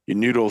 you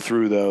noodle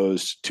through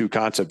those two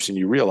concepts and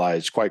you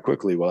realize quite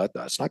quickly, well,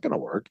 that's not going to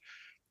work.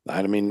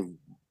 I mean,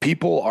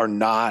 people are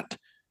not,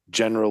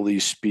 generally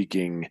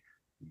speaking,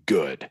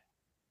 good.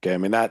 Okay. I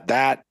mean,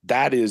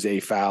 that is a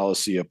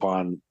fallacy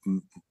upon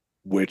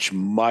which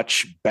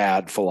much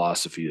bad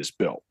philosophy is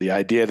built. The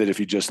idea that if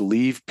you just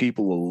leave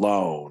people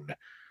alone,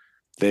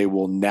 they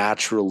will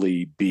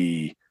naturally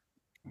be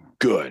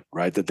good,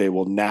 right? That they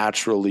will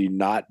naturally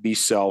not be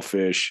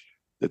selfish,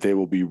 that they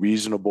will be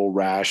reasonable,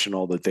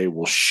 rational, that they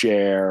will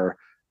share,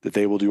 that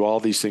they will do all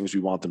these things we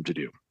want them to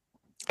do.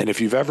 And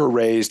if you've ever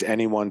raised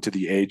anyone to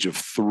the age of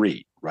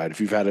 3, right? If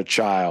you've had a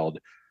child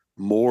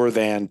more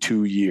than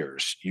 2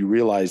 years, you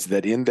realize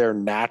that in their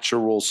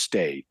natural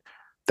state,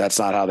 that's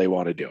not how they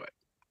want to do it,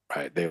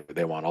 right?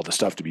 They want all the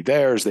stuff to be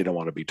theirs. They don't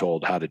want to be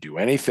told how to do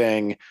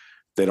anything.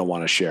 They don't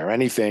want to share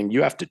anything.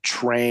 You have to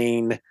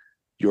train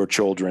your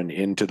children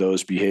into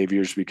those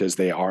behaviors because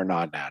they are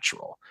not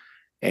natural.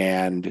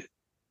 And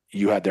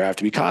there have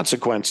to be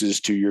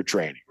consequences to your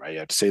training, right? You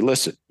have to say,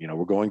 listen,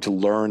 we're going to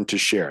learn to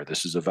share.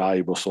 This is a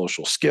valuable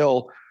social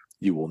skill.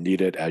 You will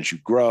need it as you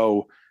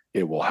grow.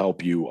 It will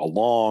help you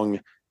along.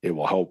 It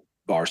will help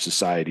our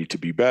society to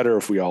be better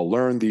if we all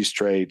learn these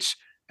traits.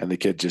 And the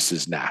kid just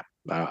says, nah,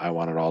 I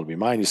want it all to be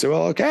mine. You say,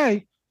 well,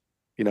 okay,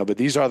 but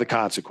these are the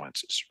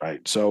consequences,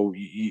 right? So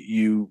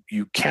you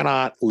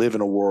cannot live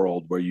in a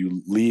world where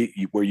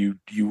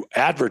you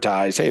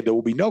advertise, hey, there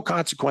will be no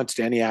consequence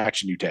to any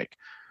action you take.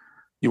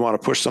 You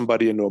want to push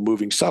somebody into a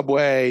moving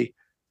subway,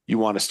 you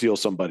want to steal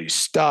somebody's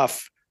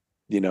stuff,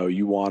 you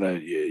want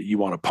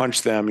to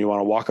punch them, you want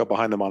to walk up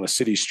behind them on a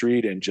city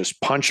street and just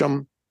punch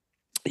them.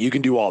 You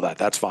can do all that.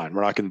 That's fine.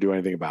 We're not going to do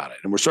anything about it,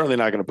 and we're certainly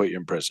not going to put you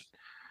in prison.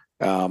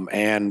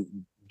 And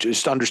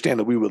just understand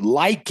that we would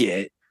like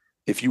it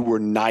if you were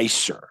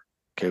nicer.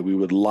 Okay, we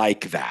would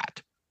like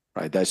that,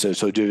 right? That's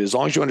so. As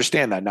long as you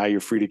understand that, now you're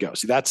free to go.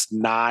 See, that's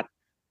not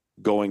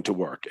going to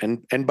work.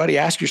 And buddy,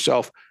 ask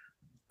yourself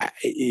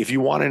if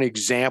you want an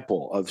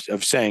example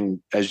of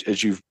saying,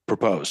 as you've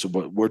proposed, so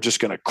we're just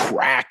going to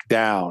crack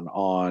down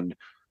on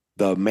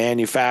the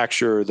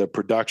manufacture, the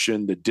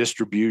production, the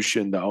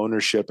distribution, the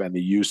ownership, and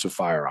the use of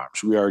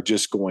firearms. We are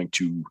just going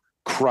to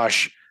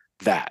crush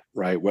that,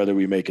 right? Whether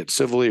we make it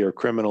civilly or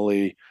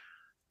criminally.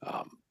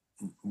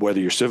 Whether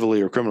you're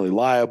civilly or criminally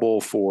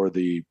liable for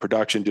the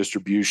production,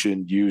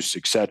 distribution, use,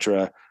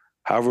 etc.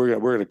 However,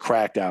 we're going to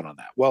crack down on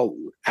that. Well,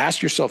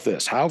 ask yourself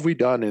this: how have we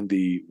done in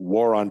the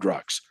war on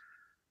drugs?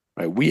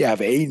 Right, we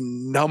have a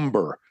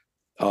number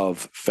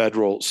of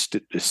federal,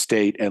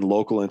 state, and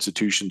local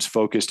institutions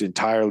focused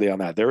entirely on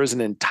that. There is an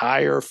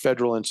entire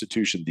federal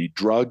institution, the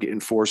Drug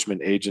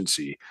Enforcement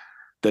Agency,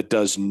 that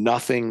does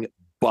nothing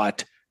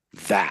but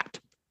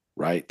that.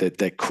 Right,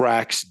 that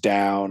cracks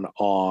down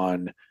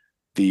on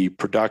the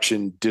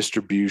production,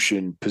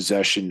 distribution,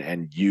 possession,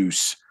 and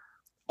use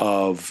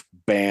of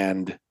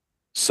banned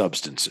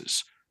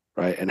substances,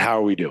 right? And how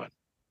are we doing?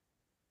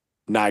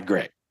 Not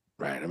great,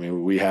 right? I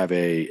mean, we have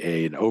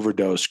an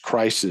overdose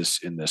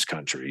crisis in this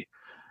country,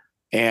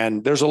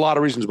 and there's a lot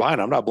of reasons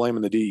behind it. I'm not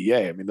blaming the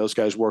DEA. I mean, those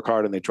guys work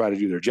hard and they try to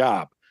do their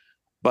job,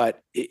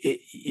 but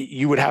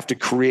you would have to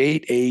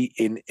create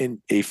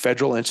a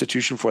federal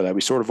institution for that. We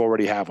sort of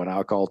already have one: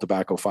 alcohol,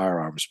 tobacco,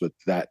 firearms, but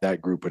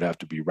that group would have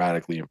to be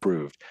radically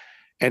improved.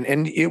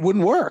 And it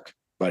wouldn't work,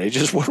 but it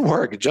just wouldn't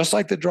work. Just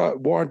like the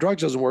war on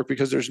drugs doesn't work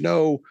because we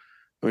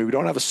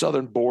don't have a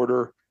southern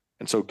border.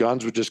 And so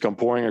guns would just come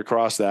pouring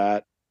across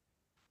that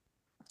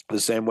the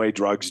same way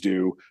drugs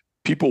do.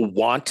 People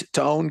want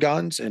to own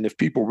guns. And if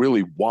people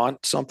really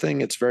want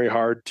something, it's very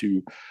hard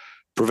to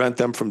prevent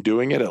them from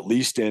doing it, at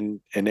least in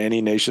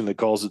any nation that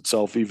calls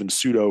itself even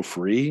pseudo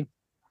free.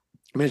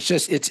 I mean,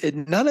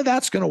 none of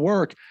that's going to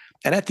work.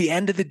 And at the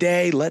end of the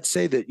day, let's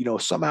say that,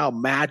 somehow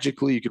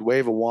magically you could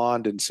wave a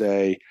wand and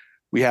say,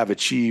 we have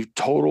achieved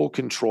total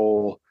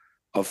control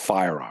of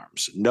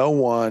firearms. No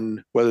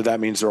one, whether that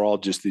means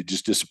they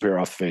just disappear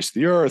off the face of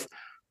the earth,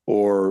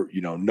 or,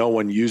 no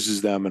one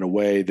uses them in a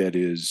way that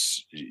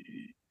is,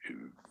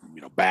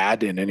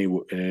 bad in any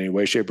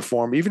way, shape, or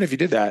form. Even if you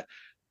did that,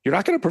 you're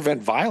not going to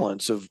prevent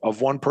violence of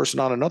one person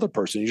on another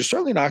person. You're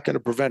certainly not going to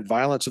prevent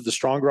violence of the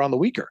stronger on the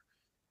weaker.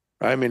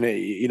 I mean,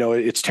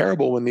 it's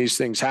terrible when these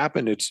things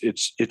happen.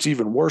 It's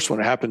even worse when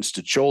it happens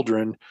to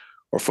children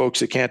or folks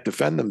that can't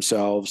defend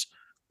themselves.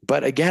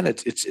 But again,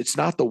 it's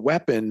not the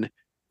weapon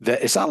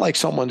that. It's not like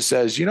someone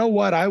says, you know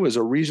what, I was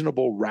a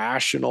reasonable,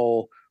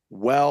 rational,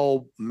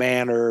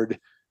 well-mannered,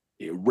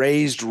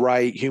 raised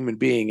right human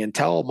being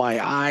until my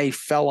eye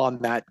fell on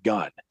that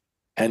gun.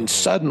 And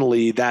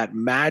suddenly the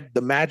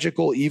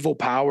magical evil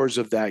powers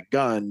of that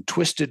gun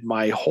twisted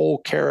my whole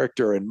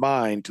character and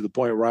mind to the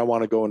point where I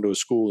want to go into a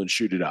school and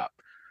shoot it up.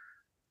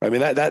 I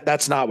mean,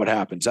 that's not what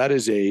happens. That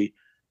is a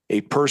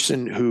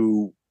person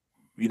who,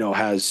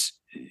 is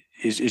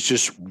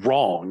just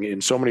wrong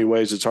in so many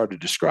ways it's hard to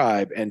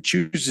describe, and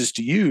chooses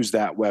to use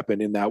that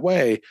weapon in that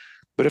way.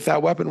 But if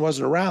that weapon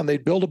wasn't around,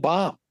 they'd build a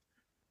bomb,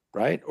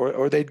 right?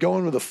 Or they'd go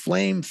in with a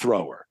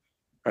flamethrower.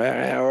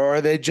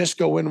 Or they just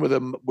go in with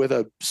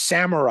a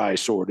samurai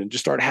sword and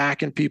just start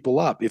hacking people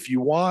up. If you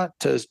want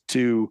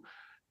to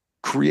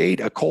create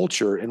a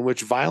culture in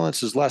which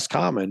violence is less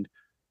common,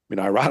 I mean,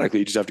 ironically,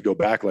 you just have to go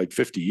back like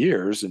 50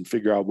 years and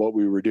figure out what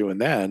we were doing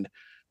then.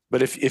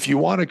 But if you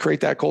want to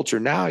create that culture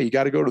now, you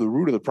got to go to the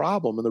root of the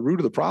problem. And the root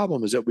of the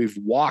problem is that we've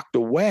walked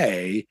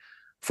away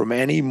from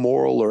any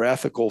moral or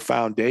ethical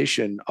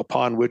foundation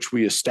upon which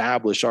we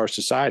establish our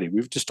society.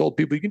 We've just told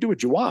people you can do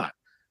what you want.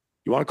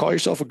 You want to call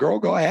yourself a girl?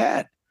 Go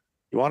ahead.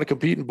 You want to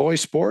compete in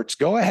boys' sports?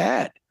 Go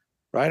ahead.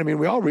 Right? I mean,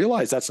 we all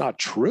realize that's not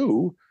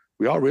true.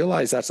 We all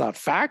realize that's not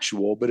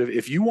factual. But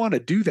if you want to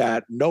do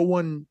that, no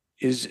one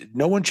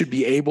should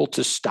be able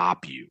to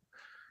stop you.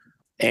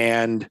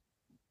 And,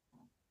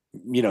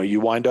 you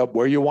wind up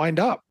where you wind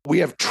up. We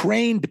have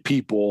trained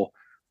people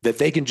that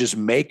they can just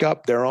make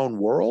up their own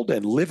world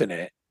and live in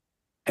it.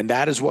 And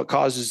that is what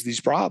causes these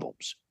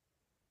problems.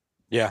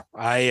 Yeah.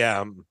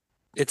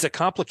 It's a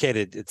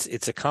complicated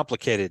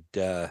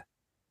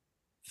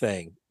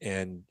thing,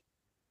 and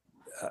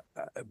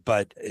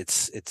but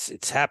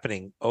it's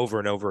happening over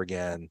and over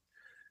again,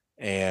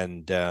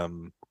 and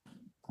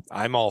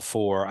I'm all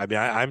for. I mean,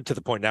 I'm to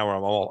the point now where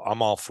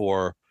I'm all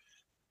for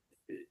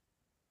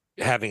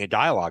having a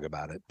dialogue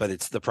about it. But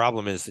the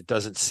problem is it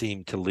doesn't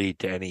seem to lead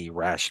to any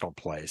rational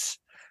place,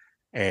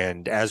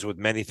 and as with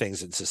many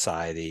things in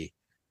society,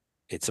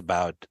 it's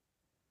about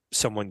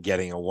someone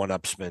getting a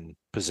one-upsman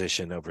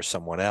position over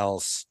someone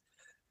else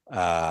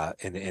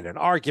in an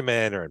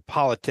argument or in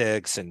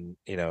politics, and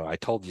I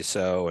told you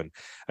so. And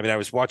I mean, I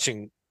was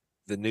watching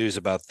the news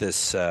about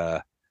this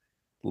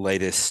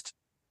latest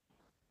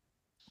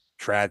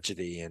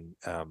tragedy, and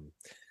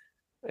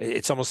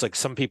it's almost like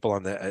some people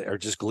are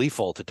just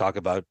gleeful to talk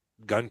about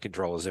gun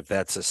control as if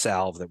that's a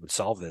salve that would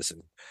solve this,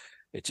 and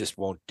it just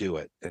won't do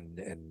it.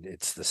 And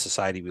it's the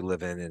society we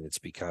live in, and it's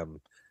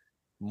become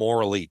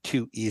morally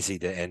too easy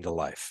to end a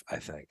life, I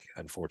think,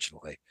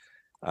 unfortunately.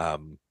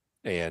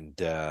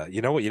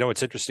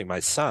 What's interesting? My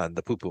son,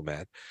 the poo-poo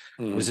man,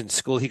 was in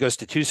school. He goes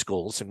to two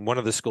schools, and one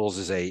of the schools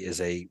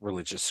is a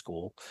religious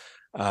school.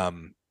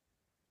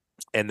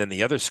 And then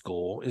the other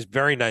school is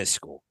very nice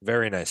school,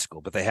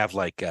 but they have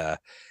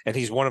and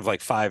he's one of like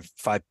five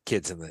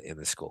kids in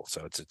the school.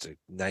 So it's a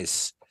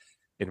nice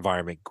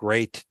environment,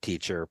 great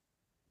teacher.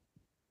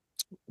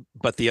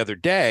 But the other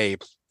day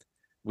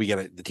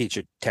the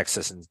teacher texts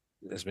us, and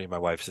as me and my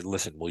wife said,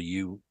 "Listen, will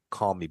you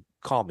call me?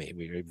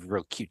 We have a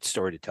real cute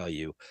story to tell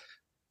you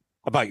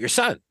about your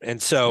son."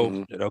 And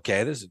so,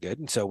 okay, this is good.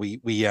 And so we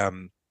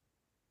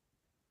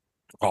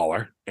call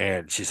her,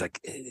 and she's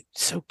like,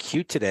 "It's so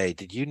cute today.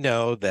 Did you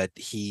know that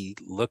he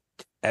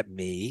looked at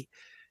me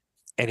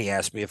and he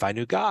asked me if I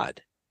knew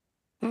God?"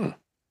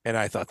 And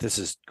I thought, this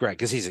is great,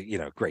 because he's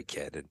a great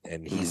kid,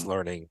 and he's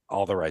learning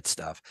all the right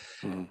stuff.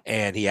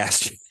 And he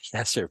asked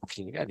her,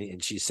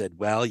 and she said,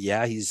 "Well,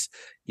 yeah, he's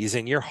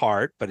in your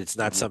heart, but it's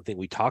not something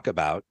we talk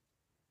about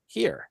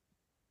here.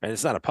 And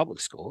it's not a public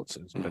school.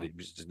 But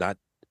it's not,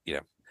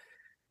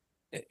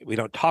 we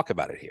don't talk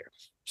about it here.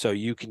 So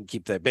you can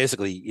keep that,"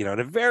 basically, in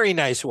a very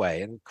nice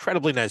way,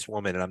 incredibly nice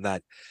woman. And I'm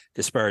not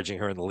disparaging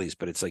her in the least,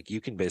 but it's like,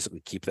 you can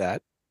basically keep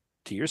that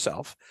to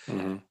yourself,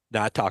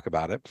 not talk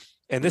about it.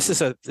 And this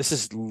is a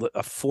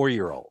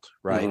 4-year-old,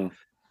 right?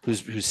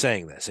 Who's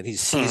saying this, and he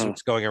sees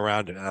what's going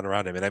around him.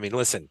 And I mean,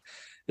 listen,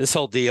 this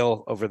whole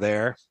deal over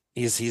there,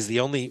 he's the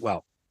only,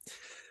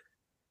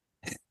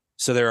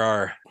 so there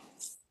are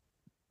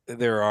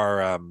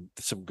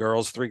some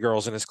girls, 3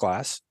 girls in his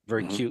class,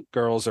 very cute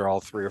girls. They're all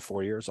 3 or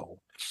 4 years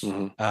old.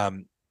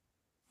 And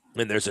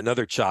there's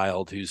another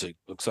child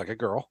looks like a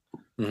girl,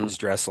 who's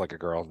dressed like a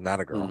girl,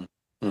 not a girl,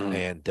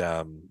 and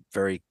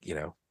very,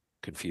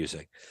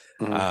 confusing.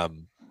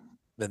 And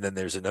then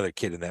there's another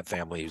kid in that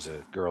family who's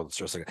a girl that's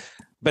dressed like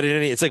but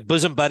it's like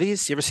bosom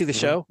buddies. You ever see the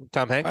show,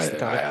 Tom Hanks?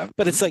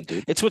 But it's like,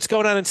 it's what's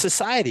going on in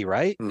society,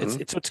 right?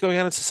 It's what's going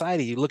on in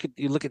society. You look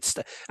at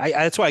stuff.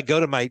 That's why I go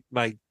to my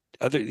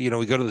other, we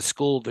go to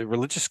the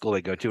religious school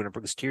they go to, and it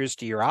brings tears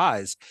to your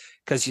eyes,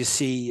 because you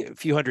see a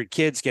few hundred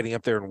kids getting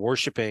up there and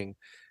worshiping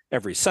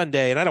every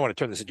Sunday. And I don't want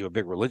to turn this into a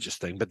big religious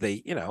thing, but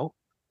they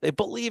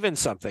believe in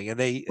something, and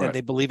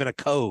they believe in a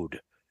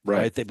code,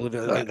 right? They believe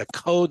in a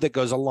code that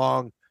goes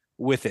along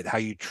with it, how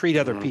you treat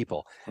other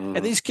people. And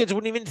these kids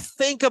wouldn't even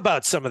think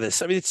about some of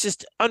this. I mean, it's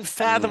just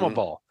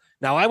unfathomable.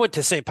 Now, I went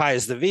to St.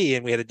 Pius the V,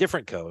 and we had a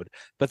different code,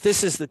 but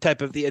this is the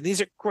type of and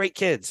these are great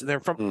kids, and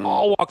they're from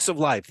all walks of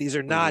life. These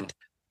are not,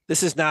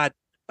 this is not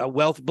a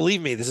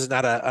believe me, this is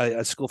not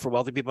a school for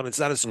wealthy people. And it's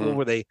not a school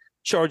where they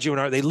charge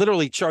you they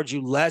literally charge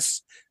you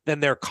less than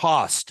their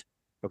cost.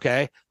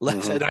 Okay.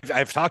 And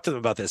I've talked to them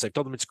about this. I've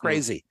told them it's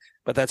crazy,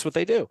 but that's what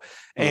they do.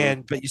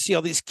 But you see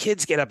all these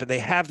kids get up, and they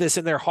have this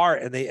in their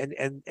heart, and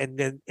and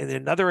then in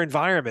another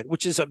environment,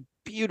 which is a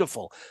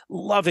beautiful,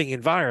 loving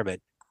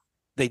environment,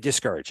 they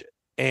discourage it.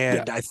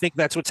 And I think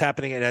that's what's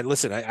happening. And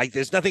listen,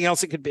 there's nothing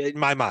else that could be in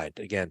my mind.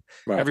 Again,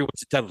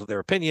 everyone's entitled to their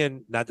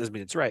opinion. That doesn't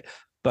mean it's right.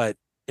 But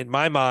in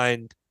my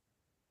mind,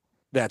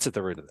 that's at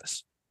the root of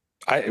this.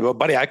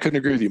 Buddy, I couldn't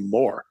agree with you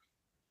more.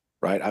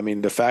 Right. I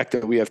mean, the fact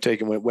that we have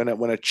taken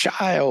when a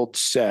child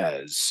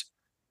says,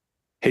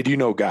 "Hey, do you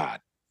know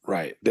God?"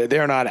 Right.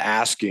 They're not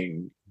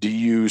asking, "Do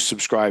you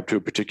subscribe to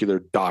a particular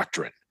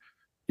doctrine?"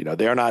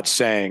 They're not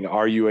saying,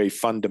 "Are you a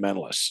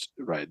fundamentalist?"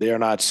 Right. They are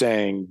not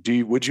saying,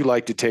 would you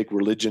like to take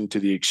religion to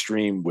the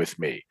extreme with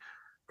me?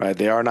 Right.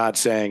 They are not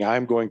saying,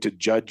 "I'm going to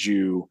judge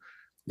you,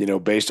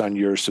 based on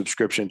your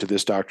subscription to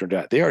this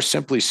doctrine." They are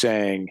simply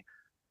saying,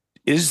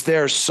 "Is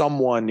there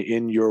someone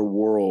in your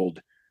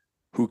world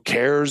who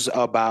cares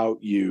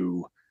about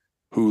you,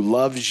 who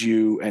loves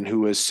you, and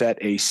who has set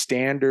a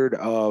standard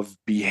of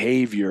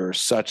behavior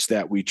such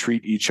that we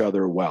treat each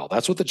other well?"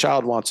 That's what the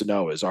child wants to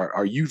know is,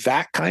 are you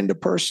that kind of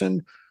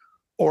person?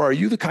 Or are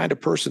you the kind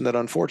of person that,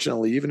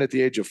 unfortunately, even at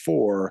the age of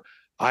 4,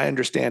 I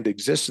understand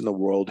exists in the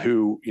world,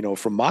 who,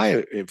 from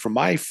my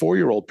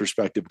 4-year-old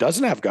perspective,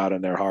 doesn't have God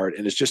in their heart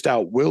and is just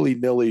out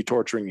willy-nilly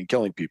torturing and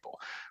killing people?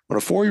 When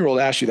a 4-year-old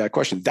asks you that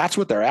question, that's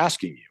what they're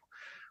asking you.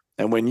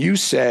 And when you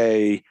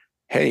say,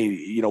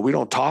 "Hey, we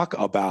don't talk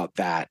about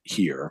that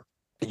here,"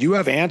 you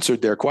have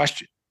answered their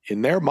question.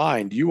 In their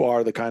mind, you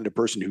are the kind of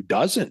person who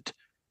doesn't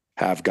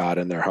have God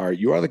in their heart.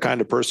 You are the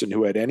kind of person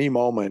who at any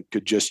moment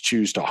could just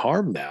choose to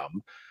harm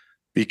them,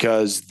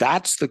 because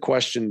that's the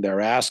question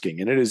they're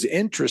asking. And it is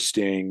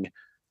interesting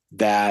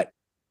that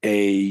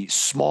a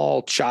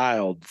small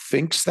child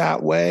thinks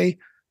that way,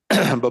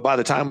 But by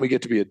the time we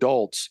get to be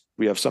adults,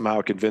 we have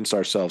somehow convinced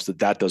ourselves that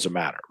that doesn't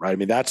matter, right? I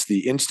mean, that's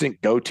the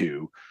instant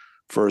go-to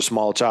for a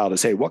small child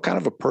is, hey, what kind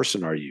of a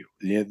person are you?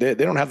 They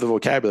don't have the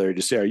vocabulary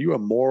to say, are you a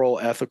moral,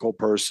 ethical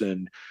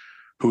person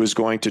who is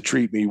going to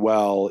treat me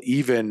well,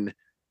 even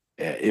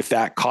if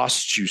that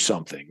costs you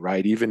something,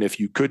 right? Even if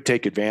you could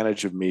take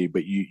advantage of me,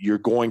 but you're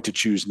going to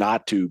choose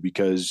not to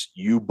because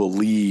you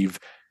believe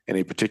in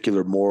a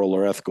particular moral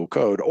or ethical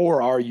code?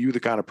 Or are you the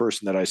kind of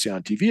person that I see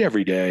on TV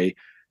every day,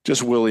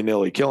 just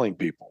willy-nilly killing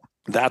people?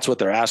 That's what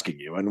they're asking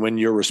you. And when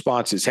your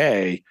response is,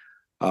 hey,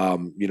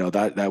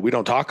 that we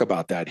don't talk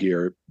about that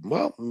here,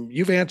 well,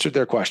 you've answered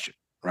their question,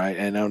 right?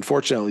 And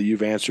unfortunately,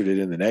 you've answered it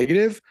in the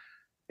negative.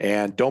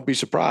 And don't be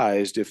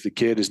surprised if the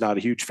kid is not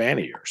a huge fan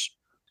of yours.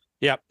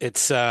 Yep,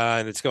 it's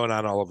going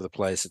on all over the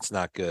place. It's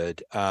not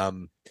good.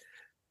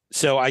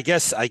 So I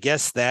guess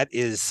that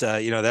is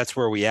that's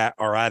where we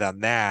are at on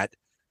that.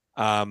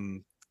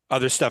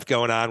 Other stuff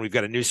going on. We've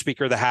got a new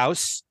Speaker of the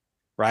House,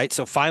 right?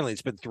 So finally,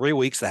 it's been 3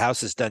 weeks. The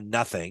House has done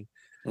nothing.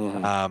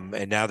 Mm-hmm.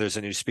 And now there's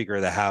a new Speaker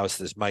of the House.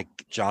 There's Mike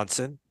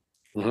Johnson.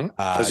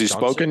 Mm-hmm. Has he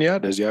spoken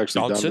yet? Has he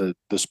actually done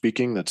the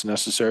speaking that's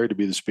necessary to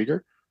be the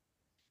Speaker?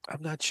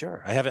 I'm not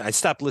sure. I haven't. I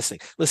stopped listening.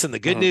 Listen, the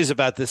good news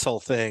about this whole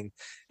thing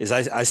is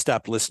I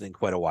stopped listening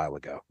quite a while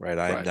ago. Right.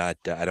 I'm not.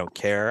 I don't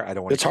care. I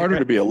don't want. It's harder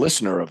to be a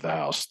listener of the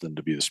House than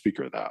to be the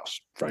Speaker of the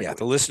House. Frankly. Yeah,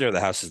 the listener of the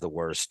House is the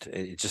worst.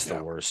 It's just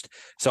the worst.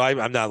 So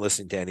I'm not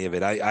listening to any of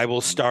it. I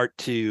will start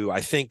to.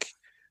 I think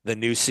the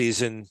new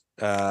season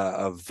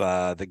of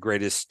the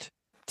greatest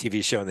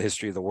TV show in the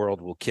history of the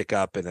world will kick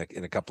up in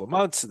a couple of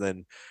months, and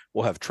then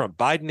we'll have Trump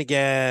Biden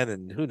again,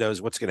 and who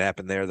knows what's going to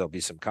happen there. There'll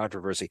be some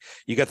controversy.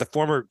 You got the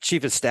former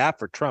chief of staff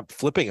for Trump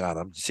flipping on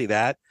him. Did you see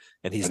that?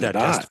 And he's not.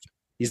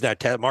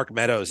 Mark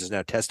Meadows is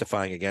now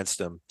testifying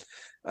against him.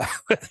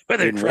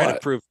 They're trying to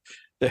prove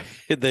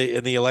in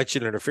the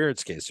election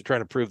interference case. They're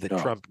trying to prove that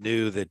Trump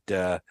knew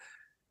that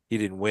he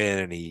didn't win,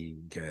 and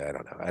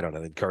I don't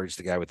know. Encouraged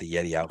the guy with the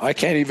Yeti outfit. I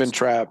can't even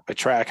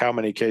track how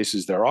many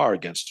cases there are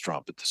against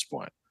Trump at this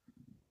point.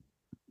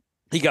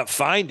 He got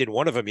fined in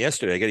one of them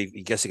yesterday.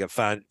 He got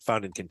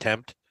found in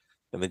contempt,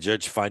 and the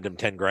judge fined him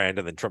 $10,000,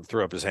 and then Trump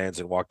threw up his hands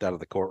and walked out of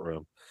the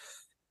courtroom.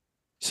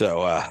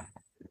 So,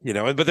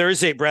 but there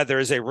is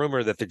a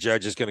rumor that the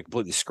judge is going to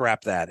completely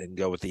scrap that and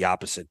go with the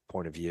opposite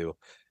point of view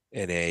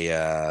in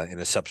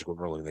a subsequent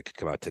ruling that could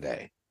come out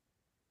today.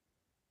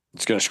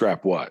 It's going to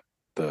scrap what?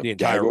 The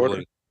entire gag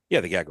order?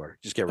 Yeah, the gag order.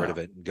 Just get rid of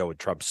it and go with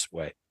Trump's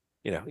way.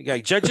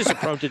 Judges are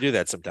prone to do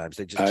that sometimes.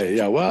 They just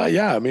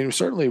I mean,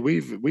 certainly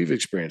we've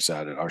experienced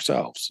that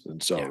ourselves,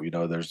 and so you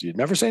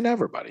never say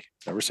never, buddy.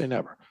 Never say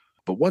never.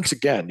 But once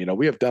again,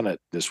 we have done it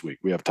this week.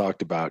 We have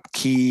talked about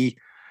key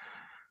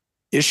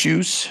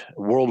issues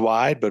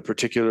worldwide, but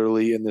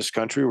particularly in this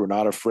country. We're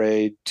not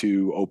afraid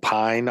to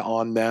opine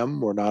on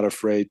them. We're not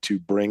afraid to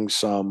bring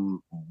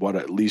what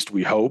at least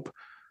we hope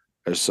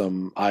are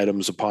some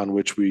items upon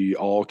which we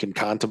all can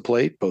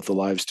contemplate, both the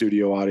live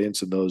studio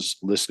audience and those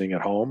listening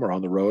at home or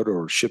on the road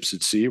or ships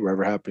at sea,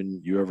 wherever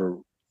you ever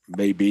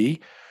may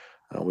be.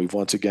 We've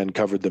once again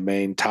covered the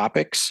main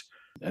topics,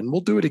 and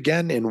we'll do it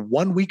again in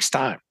 1 week's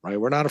time, right?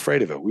 We're not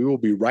afraid of it. We will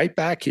be right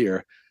back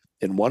here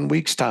in 1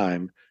 week's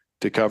time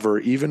to cover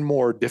even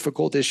more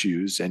difficult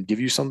issues and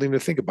give you something to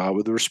think about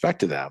with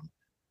respect to them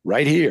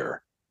right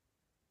here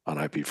on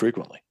IP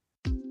Frequently.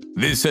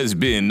 This has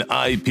been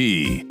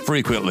IP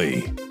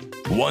Frequently.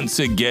 Once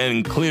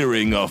again,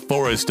 clearing a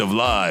forest of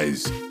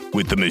lies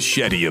with the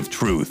machete of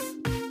truth.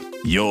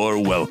 You're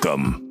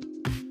welcome.